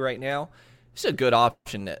theory right now, it's a good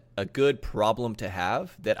option, a good problem to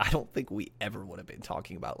have that I don't think we ever would have been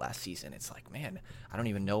talking about last season. It's like, man, I don't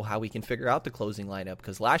even know how we can figure out the closing lineup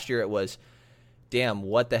because last year it was, damn,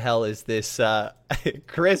 what the hell is this?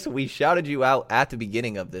 Chris, we shouted you out at the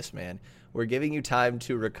beginning of this, man. We're giving you time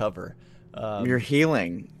to recover. You're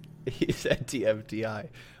healing. He said TFTI.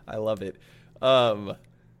 I love it.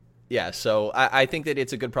 Yeah, so I think that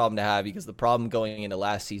it's a good problem to have because the problem going into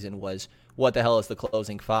last season was what the hell is the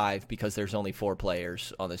closing five because there's only 4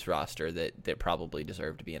 players on this roster that probably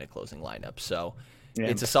deserve to be in a closing lineup. So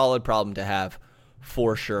it's a solid problem to have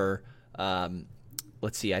for sure.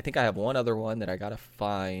 Let's see. I think I have one other one that I got to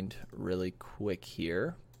find really quick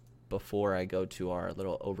here before I go to our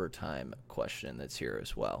little overtime question that's here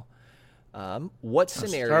as well. What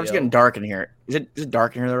scenario? It's getting dark in here. Is it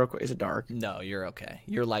dark in here real quick? Is it dark? No, you're okay.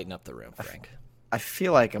 You're lighting up the room, Frank. I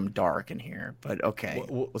feel like I'm dark in here, but okay.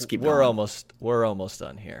 Let's keep going. We're almost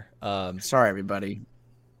done here. Sorry, everybody.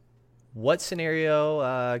 What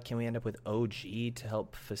scenario can we end up with OG to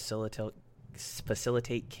help facilitate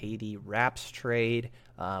KD Raps trade?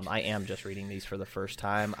 I am just reading these for the first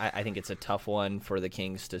time. I think it's a tough one for the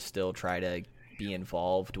Kings to still try to be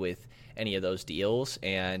involved with any of those deals,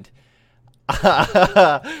 and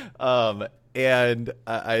I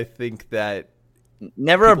think that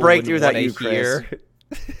never a breakthrough without you, Chris.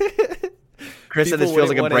 Chris said this feels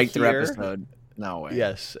like a breakthrough episode. No way.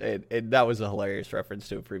 Yes, and that was a hilarious reference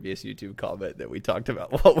to a previous YouTube comment that we talked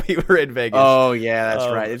about while we were in Vegas. Oh yeah,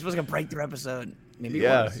 that's right. This was like a breakthrough episode. Maybe it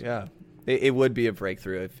was. Yeah. It would be a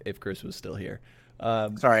breakthrough if Chris was still here.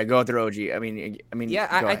 Sorry, go through OG. I mean, yeah.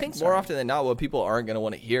 I think more often than not, what people aren't going to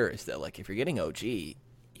want to hear is that, like, if you're getting OG, you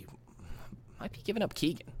might be giving up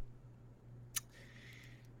Keegan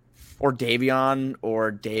or Davion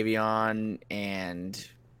and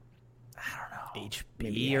I don't know, HB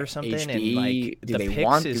maybe or something. HB. And like, do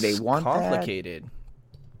they want complicated?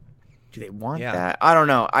 Do they want that? I don't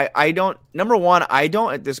know. I don't. Number one, I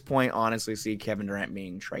don't at this point honestly see Kevin Durant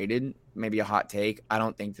being traded. Maybe a hot take. I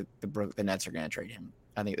don't think that the Nets are going to trade him.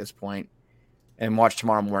 I think at this point, and watch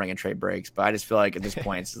tomorrow morning and trade breaks. But I just feel like at this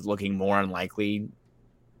point it's looking more unlikely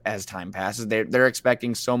as time passes. They're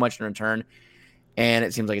expecting so much in return, and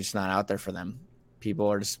it seems like it's not out there for them.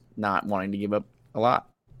 People are just not wanting to give up a lot,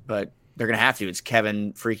 but they're going to have to. It's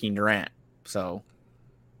Kevin freaking Durant. So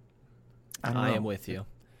I am with you.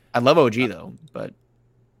 I love OG though, but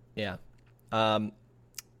yeah.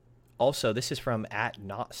 Also, this is from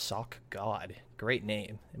 @NotSockGod. Great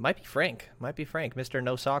name. It might be Frank. Mr.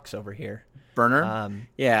 No Socks over here. Burner.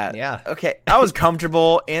 Yeah. Yeah. Okay. I was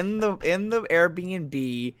comfortable in the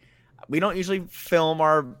Airbnb. We don't usually film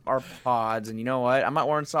our pods, and you know what? I'm not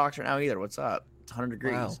wearing socks right now either. What's up? It's 100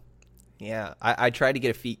 degrees. Wow. Yeah. I tried to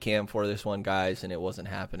get a feet cam for this one, guys, and it wasn't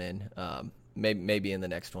happening. Maybe in the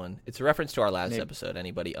next one. It's a reference to our last episode.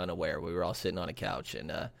 Anybody unaware? We were all sitting on a couch,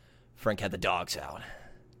 and Frank had the dogs out.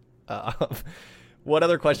 What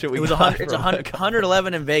other question we got? It's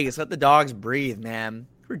 111 in Vegas. Let the dogs breathe, man.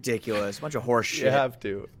 Ridiculous. Bunch of horse shit. You have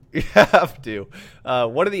to.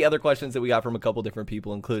 One of the other questions that we got from a couple different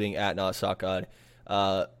people, including @NotSockGod,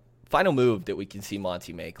 final move that we can see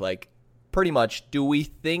Monty make. Like, pretty much, do we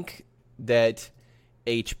think that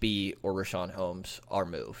HB or Richaun Holmes are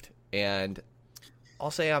moved? And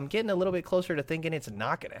I'll say I'm getting a little bit closer to thinking it's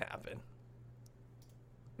not going to happen.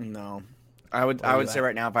 No. I would say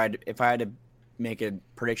right now, if I had to make a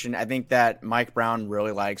prediction, I think that Mike Brown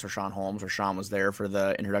really likes Richaun Holmes. Richaun was there for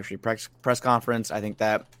the introductory press conference. I think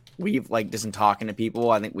that we've, like, just in talking to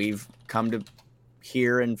people, I think we've come to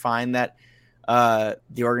hear and find that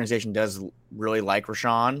the organization does really like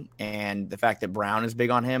Richaun, and the fact that Brown is big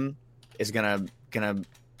on him is gonna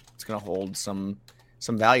hold some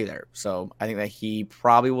value there. So I think that he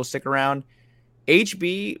probably will stick around.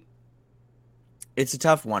 HB, it's a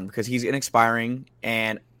tough one because he's inexpiring,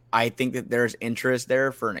 and I think that there's interest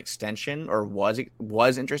there for an extension, or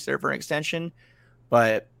was interest there for an extension,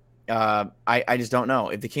 but I just don't know.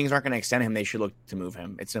 If the Kings aren't going to extend him, they should look to move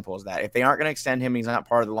him. It's simple as that. If they aren't going to extend him and he's not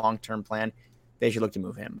part of the long-term plan, they should look to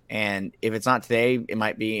move him. And if it's not today, it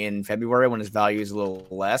might be in February when his value is a little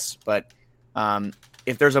less. But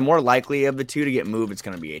if there's a more likely of the two to get moved, it's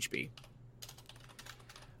going to be HB.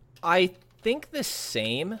 I think the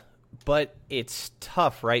same, but it's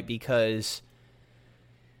tough, right? Because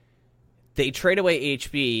they trade away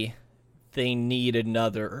HB, they need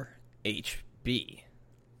another HB.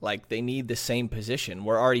 Like, they need the same position.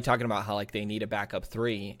 We're already talking about how, like, they need a backup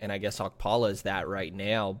three, and I guess Okpala is that right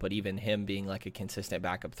now, but even him being, like, a consistent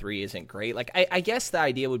backup three isn't great. Like, I guess the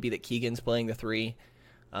idea would be that Keegan's playing the three,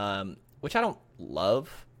 which I don't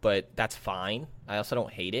love, but that's fine. I also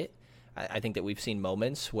don't hate it. I think that we've seen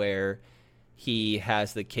moments where he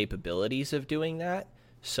has the capabilities of doing that.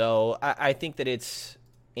 So I think that it's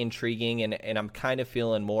intriguing, and I'm kind of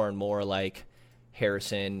feeling more and more like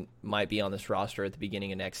Harrison might be on this roster at the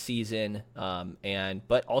beginning of next season.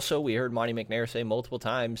 But also we heard Monty McNair say multiple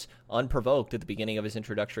times, unprovoked at the beginning of his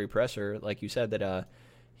introductory presser, like you said, that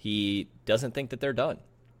he doesn't think that they're done.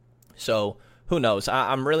 So who knows?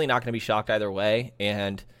 I'm really not going to be shocked either way.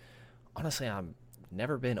 And honestly, I'm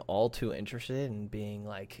never been all too interested in being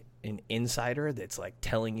like an insider that's like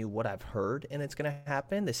telling you what I've heard and it's going to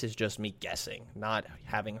happen. This is just me guessing, not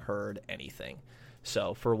having heard anything.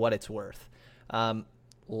 So for what it's worth.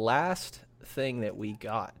 Last thing that we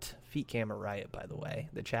got, feet camera riot, by the way.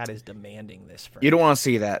 The chat is demanding this. You don't want to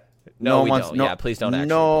see that. No, we don't. Yeah, please don't.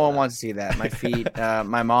 No one wants to see that. My feet.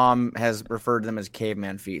 My mom has referred to them as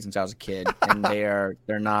caveman feet since I was a kid, and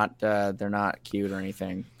they're not cute or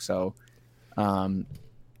anything. So,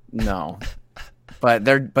 no, but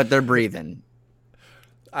they're breathing.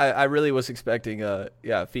 I really was expecting a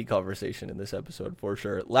feet conversation in this episode for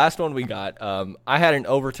sure. Last one we got. I had an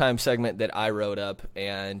overtime segment that I wrote up,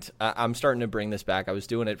 and I'm starting to bring this back. I was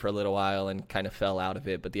doing it for a little while and kind of fell out of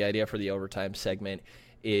it, but the idea for the overtime segment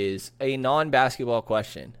is a non-basketball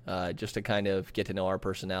question, just to kind of get to know our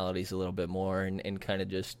personalities a little bit more and kind of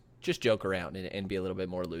just joke around and be a little bit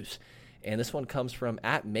more loose. And this one comes from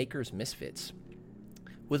 @MakersMisfits.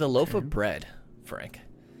 With a loaf of bread, Frank.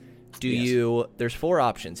 There's 4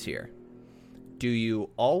 options here. Do you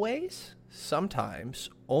always, sometimes,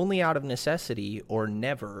 only out of necessity, or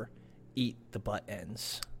never eat the butt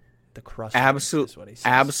ends? The crust is what he says.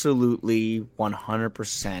 Absolutely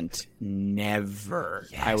 100% never.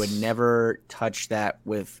 Yes. I would never touch that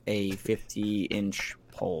with a 50-foot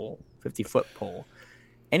pole.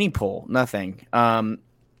 Any pole, nothing. I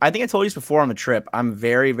think I told you this before on the trip. I'm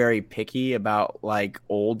very, very picky about like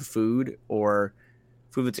old food or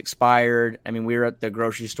food that's expired. I mean, we were at the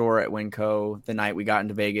grocery store at Winco the night we got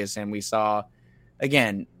into Vegas, and we saw,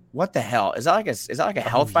 again, what the hell is that like a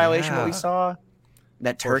health violation? What we saw,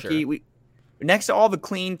 that turkey, sure. Next to all the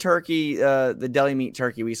clean turkey, the deli meat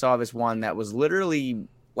turkey, we saw this one that was literally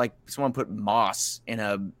like someone put moss in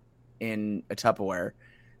a Tupperware.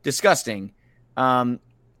 Disgusting.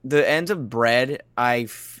 The ends of bread, I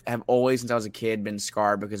have always, since I was a kid, been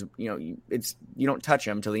scarred because you don't touch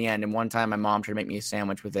them till the end. And one time, my mom tried to make me a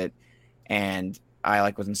sandwich with it, and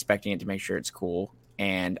I was inspecting it to make sure it's cool,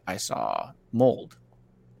 and I saw mold.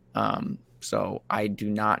 So I do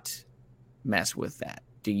not mess with that.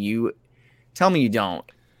 Do you? Tell me you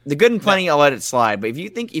don't. The good and plenty, I'll let it slide. But if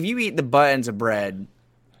you eat the butt ends of bread,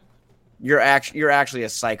 you're actually a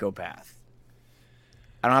psychopath.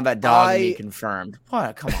 I don't have that dog in me confirmed.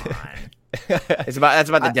 What? Come on. That's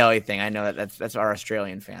about the deli thing. I know that's our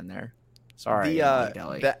Australian fan there. Sorry,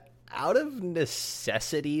 deli. The out of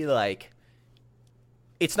necessity,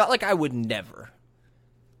 it's not like I would never,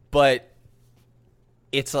 but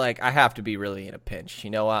it's like I have to be really in a pinch.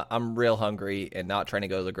 I'm real hungry and not trying to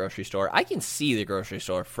go to the grocery store. I can see the grocery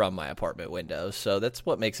store from my apartment windows, so that's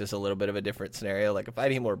what makes this a little bit of a different scenario. Like if I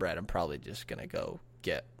need more bread, I'm probably just gonna go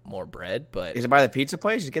get more bread. But is it by the pizza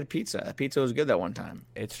place? Just get a pizza. A pizza was good that one time.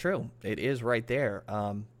 It's true. It is right there.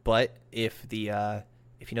 But if the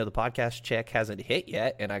podcast check hasn't hit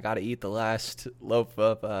yet and I got to eat the last loaf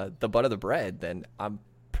of the butt of the bread, then I'm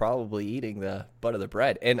probably eating the butt of the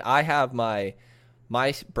bread. And I have my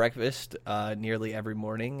breakfast nearly every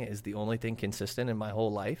morning is the only thing consistent in my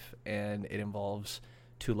whole life, and it involves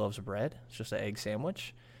 2 loaves of bread. It's just an egg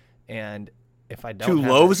sandwich, and if I don't 2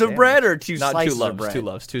 loaves of bread or 2 not slices 2 loaves, of bread? 2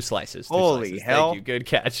 loaves, 2 slices. Holy hell! Thank you. Good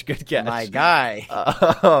catch. Good catch. My guy.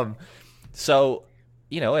 So,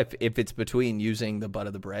 if it's between using the butt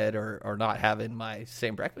of the bread or not having my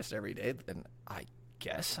same breakfast every day, then I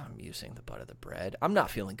guess I'm using the butt of the bread. I'm not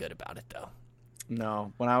feeling good about it though.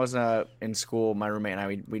 No, when I was in school, my roommate and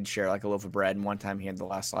I we'd share like a loaf of bread, and one time he had the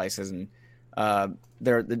last slices, and the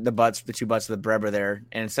 2 butts of the bread were there,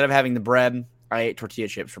 and instead of having the bread, I ate tortilla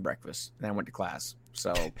chips for breakfast, and then I went to class.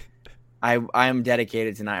 So I am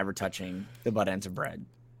dedicated to not ever touching the butt ends of bread.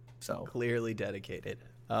 So clearly dedicated.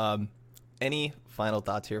 Any final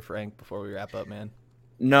thoughts here, Frank, before we wrap up, man?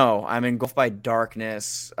 No, I'm engulfed by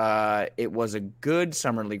darkness. It was a good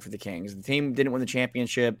summer league for the Kings. The team didn't win the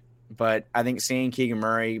championship, but I think seeing Keegan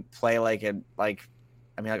Murray play like a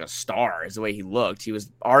star is the way he looked. He was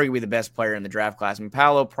arguably the best player in the draft class. I mean,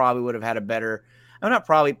 Paolo probably would have had a better.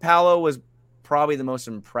 Paolo was probably the most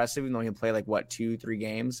impressive, even though he played 2-3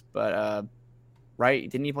 games. But right,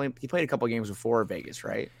 didn't he play? He played a couple of games before Vegas,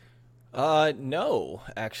 right? No,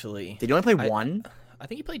 actually. Did he only play 1? I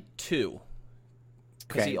think he played 2.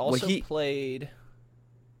 Because Okay. he also played.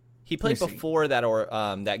 He played before that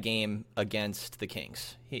that game against the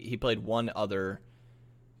Kings. He played one other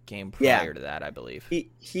game prior to that, I believe.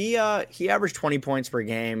 He averaged 20 points per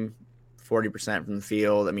game, 40% from the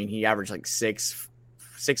field. I mean, he averaged 6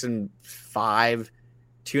 and 5,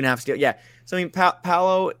 2.5 steals. Yeah. So I mean,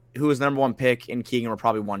 Paolo, who was the number 1 pick, and Keegan were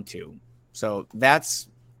probably 1-2. So that's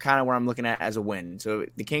kind of where I'm looking at as a win. So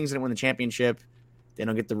the Kings didn't win the championship. They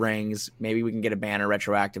don't get the rings. Maybe we can get a banner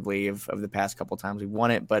retroactively of the past couple of times we've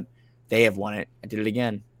won it, but they have won it. I did it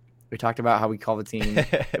again. We talked about how we call the team,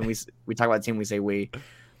 and we talk about the team, we say we.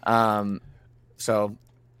 So,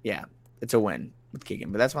 yeah, it's a win with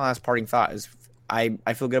Keegan. But that's my last parting thought is I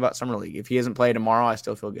feel good about Summer League. If he doesn't play tomorrow, I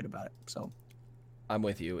still feel good about it. So I'm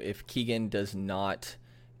with you. If Keegan does not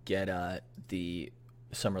get the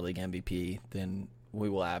Summer League MVP, then we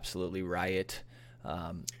will absolutely riot.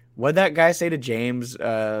 What'd that guy say to James,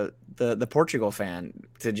 the Portugal fan,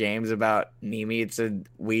 to James about Nimi? It said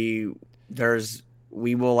we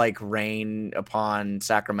will rain upon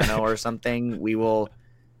Sacramento or something. We will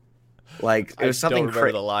it was something. I don't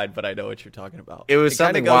remember the line, but I know what you're talking about. It was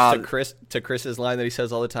something wild. To Chris's line that he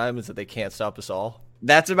says all the time is that they can't stop us all.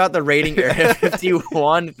 That's about the raiding Area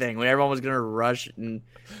 51 thing when everyone was going to rush and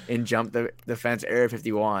jump the fence Area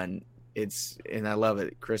 51. And I love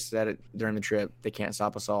it. Chris said it during the trip. They can't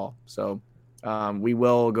stop us all. So we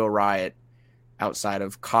will go riot outside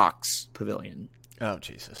of Cox Pavilion. Oh,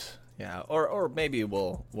 Jesus. Yeah, or maybe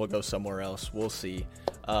we'll go somewhere else. We'll see.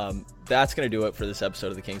 That's going to do it for this episode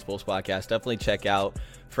of the King's Pulse podcast. Definitely check out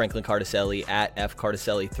Franklin Cardicelli at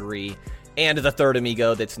fcardicelli3 and the third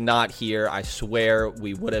amigo that's not here. I swear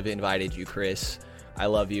we would have invited you, Chris. I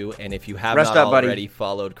love you. And if you have not already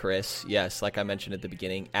followed Chris, yes, like I mentioned at the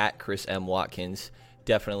beginning, at Chris M. Watkins,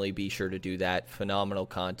 definitely be sure to do that. Phenomenal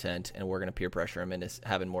content, and we're going to peer pressure him into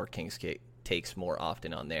having more King's takes more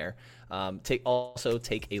often on there. Take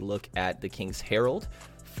a look at the King's Herald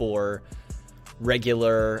for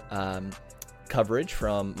regular coverage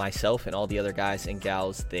from myself and all the other guys and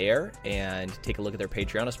gals there, and take a look at their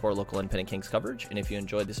Patreon to support local independent Kings coverage. And if you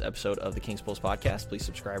enjoyed this episode of the King's Pulse podcast, please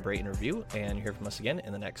subscribe, rate, and review, and you'll hear from us again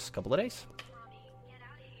in the next couple of days.